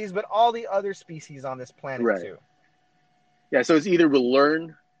species, but all the other species on this planet right. too. Yeah. So it's either we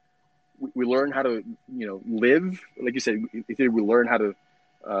learn how to live, like you said. It's either we learn how to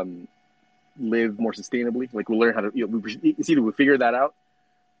um, live more sustainably, like we learn how to. It's either we figure that out,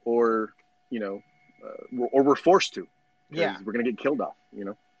 or you know, or we're forced to, Yeah. because we're gonna get killed off.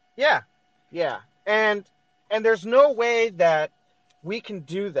 Yeah. Yeah. And there's no way that we can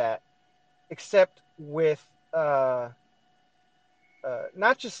do that except with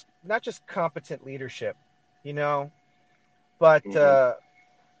not just competent leadership, you know, but Hmm.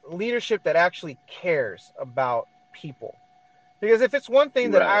 leadership that actually cares about people. Because if it's one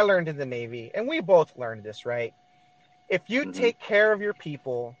thing that I Right. learned in the Navy, and we both learned this, right? If you Hmm. take care of your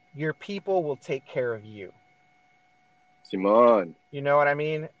people will take care of you. Simon. You know what I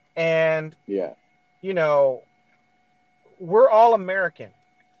mean? And Yeah. you know, we're all American,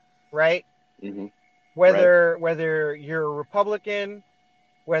 right? Hmm. Right. Whether you're a Republican,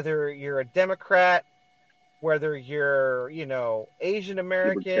 whether you're a Democrat, whether you're, Asian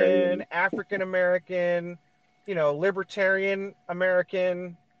American, Libertarian. African American, libertarian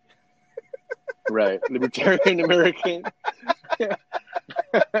American, Right. Libertarian American.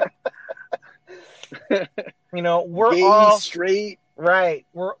 we're Gay, all straight. right.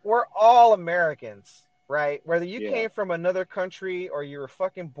 We're all Americans, right? Whether you Yeah. came from another country or you were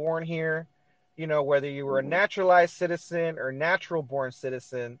fucking born here, whether you were a Hmm. naturalized citizen or natural born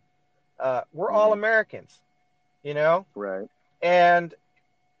citizen, we're all Hmm. Americans, you know? Right. And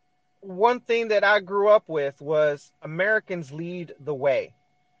one thing that I grew up with was Americans lead the way.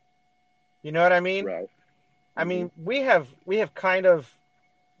 You know what I mean? Right. I Hmm. mean, we have kind of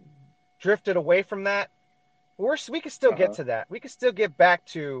drifted away from that. We can still get Uh-huh. to that. We can still get back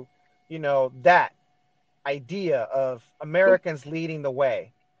to, that idea of But Americans leading the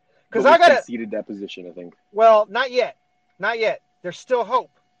way. Because but I we've gotta, conceded that position, I think. well, not yet, not yet. There's still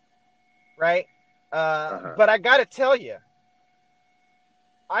hope, right? Uh-huh. But I gotta tell you,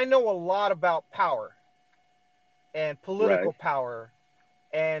 I know a lot about power and Right. political power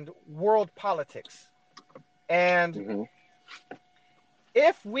and world politics. And Hmm.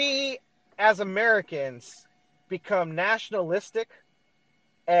 if we as Americans become nationalistic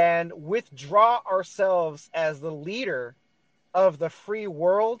and withdraw ourselves as the leader of the free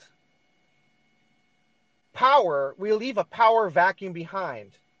world, we leave a power vacuum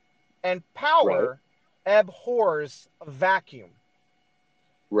behind. And Right. power abhors a vacuum.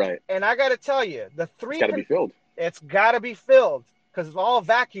 Right. And I got to tell you, It's got to be filled. it's got to be filled because all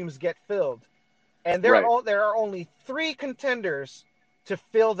vacuums get filled. And Right. there are only three contenders to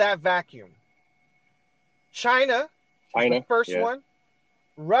fill that vacuum. China is the China. first Yeah. one,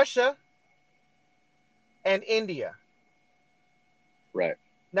 Russia, and India. Right.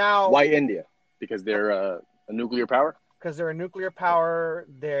 Now, Why India? Because they're a nuclear power. because they're a nuclear power,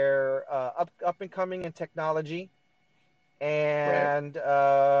 they're up and coming in technology, Right. and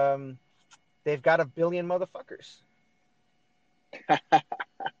they've got a billion motherfuckers.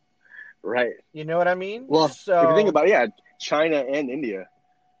 Right. You know what I mean? Well, if you think So about it, yeah, China and India,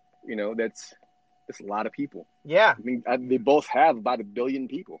 that's a lot of people. yeah, I mean, they both have about 1 billion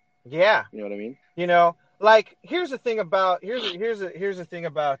people. yeah. You know what I mean? Like here's the thing about here's the thing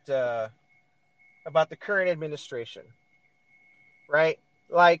about the current administration, right?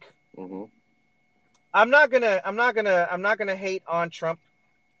 Like Hmm. I'm not gonna hate on Trump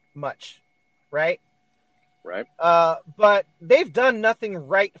much, right? Right. But they've done nothing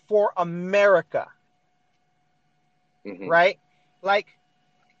right for America, Hmm. right? Like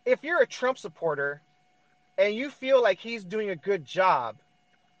if you're a Trump supporter and you feel like he's doing a good job,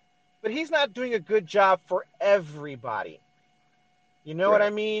 but he's not doing a good job for everybody. You know what I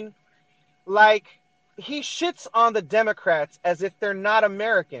Right. mean? Like he shits on the Democrats as if they're not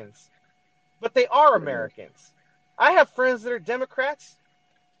Americans, but they are Hmm. Americans. I have friends that are Democrats,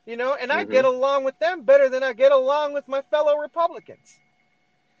 you know, and I Mm-hmm. get along with them better than I get along with my fellow Republicans.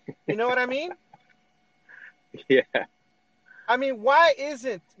 You know what I mean? Yeah. I mean, why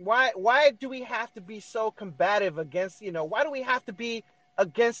do we have to be so combative against, you know, why do we have to be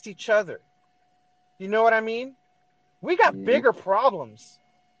against each other? You know what I mean? We got Mm-hmm. bigger problems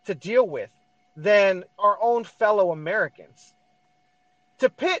to deal with than our own fellow Americans. To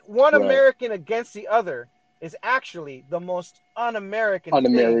pit one Right. American against the other is actually the most un-American thing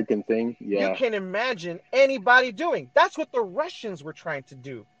Un-American thing. you Yeah. can imagine anybody doing. That's what the Russians were trying to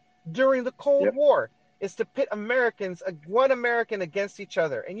do during the Cold Yep. War, is to pit Americans, one American against each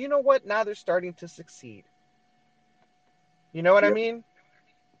other. And you know what? Now they're starting to succeed. You know what I Yep. mean?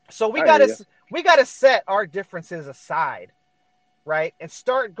 So I hear you. we gotta set our differences aside, right? And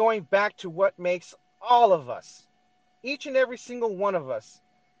start going back to what makes all of us, each and every single one of us,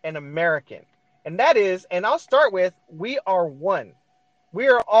 an American. And that is, and I'll start with, we are one. We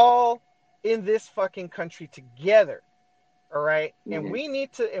are all in this fucking country together. All right. Mm-hmm.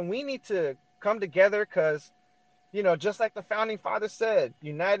 And we need to come together because, you know, just like the founding fathers said,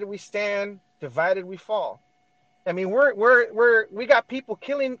 united we stand, divided we fall. I mean, we got people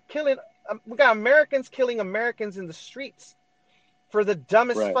killing we got Americans killing Americans in the streets for the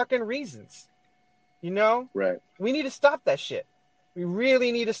dumbest Right. fucking reasons. You know? Right. We need to stop that shit. We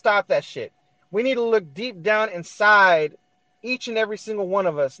really need to stop that shit. We need to look deep down inside. Each and every single one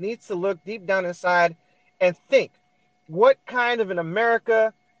of us needs to look deep down inside and think, what kind of an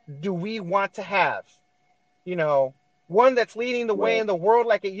America do we want to have? You know, one that's leading the way Right. in the world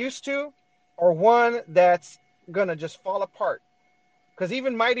like it used to, or one that's gonna just fall apart. Because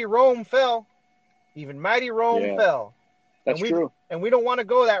even mighty Rome fell. Even mighty Rome Yeah. fell. That's true. And we don't want to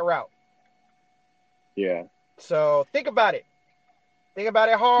go that route. Yeah. So think about it. Think about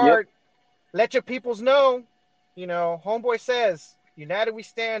it Yep. hard. Let your peoples know. You know, homeboy says, united we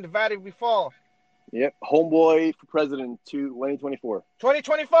stand, divided we fall. Yep. Homeboy for president to 2024.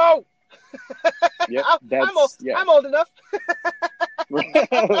 2024. Yep. I'm old. That's yeah. I'm old enough.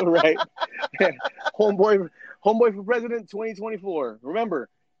 Right. Homeboy. Homeboy for president 2024. Remember,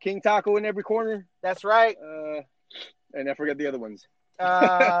 King Taco in every corner. That's right. And I forget the other ones.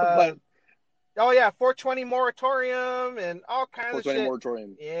 Uh, But oh yeah, 420 moratorium and all kinds of 420 shit.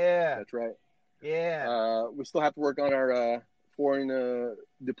 moratorium. Yeah, That's right. yeah. We still have to work on our foreign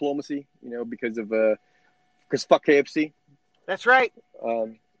diplomacy, because of because fuck KFC, That's right.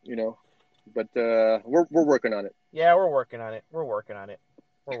 um, you know. But we're working on it. Yeah, we're working on it. We're working on it.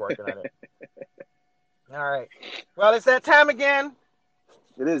 We're working on it. All right. Well, it's that time again.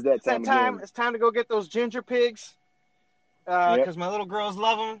 It is that It's that time time. again. It's time to go get those ginger pigs. Yep. Because my little girls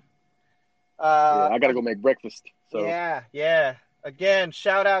love them. Yeah, I gotta go make breakfast. So Yeah, yeah. Again,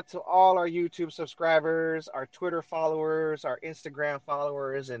 shout out to all our YouTube subscribers, our Twitter followers, our Instagram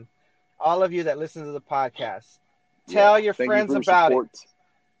followers, and all of you that listen to the podcast. yeah, Tell your thank you friends for your about it. support.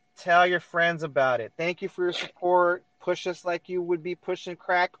 Tell your friends about it. Thank you for your support. Push us like you would be pushing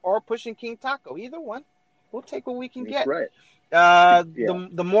crack or pushing King Taco. Either one. We'll take what we can That's get. right. Yeah.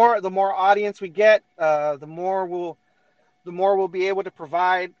 The more audience we get, the more we'll be able to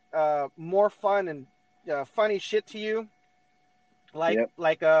provide more fun and funny shit to you, like Yep.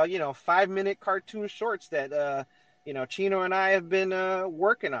 5-minute cartoon shorts that Chino and I have been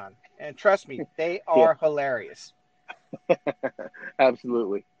working on, and trust me, they Yeah. are hilarious.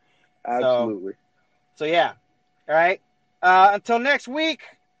 Absolutely. So Absolutely. so yeah, all right. Until next week,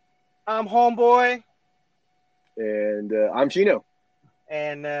 I'm Homeboy, And I'm Chino.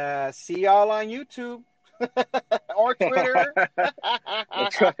 and see y'all on YouTube or Twitter.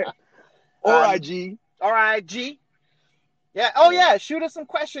 That's right. Or IG. Or IG. Yeah. Oh yeah. Shoot us some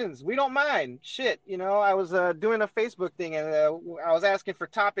questions. We don't mind. Shit. I was doing a Facebook thing, and I was asking for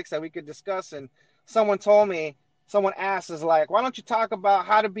topics that we could discuss, and someone asked, is like, why don't you talk about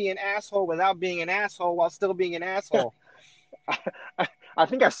how to be an asshole without being an asshole while still being an asshole? I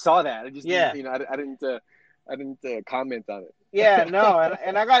think I saw that. I just Yeah. didn't, I didn't comment on it. Yeah. No.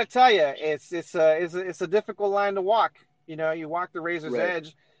 And I got to tell you, it's a difficult line to walk. You walk the razor's Right.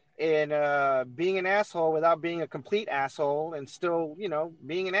 edge in being an asshole without being a complete asshole and still,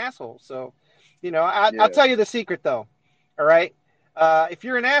 being an asshole. So, I'll tell you the secret though. All right. If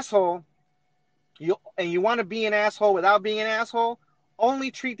you're an asshole, you want to be an asshole without being an asshole, only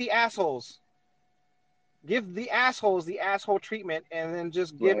treat the assholes. Give the assholes the asshole treatment, and then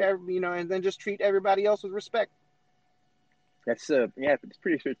just just treat everybody else with respect. That's it's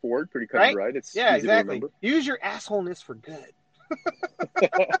pretty straightforward, pretty cut Right? and dried. It's Yeah, easy exactly. to remember. Use your assholeness for good.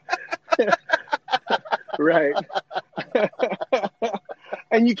 Right.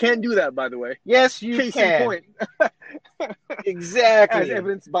 And you can do that, by the way. Yes, you Case can. in point. Exactly. As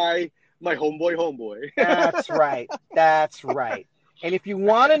evidenced by my homeboy. That's right. That's right. And if you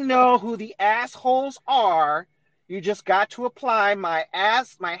want to know who the assholes are, you just got to apply my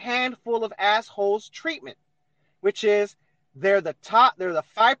handful of assholes treatment, which is they're the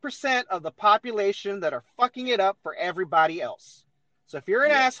 5% of the population that are fucking it up for everybody else. So if you're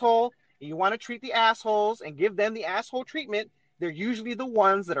an asshole and you want to treat the assholes and give them the asshole treatment, they're usually the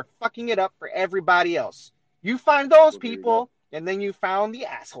ones that are fucking it up for everybody else. You find those people, and then you found the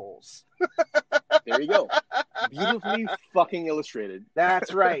assholes. There you go. Beautifully fucking illustrated.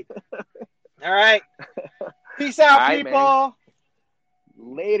 That's right. All right. Peace out, right, people.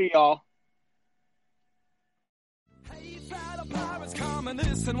 Man. Later, y'all. Hey, fellow pirates, come and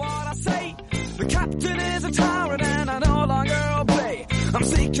listen what I say. The captain is a tyrant and I no longer obey. I'm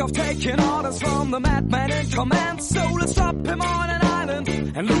sick of taking orders from the madman in command. So let's drop him on an island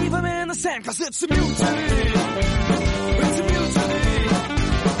and leave him in the sand. 'Cause it's a mutiny. It's a mutiny.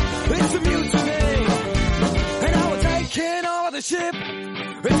 It's a mutiny.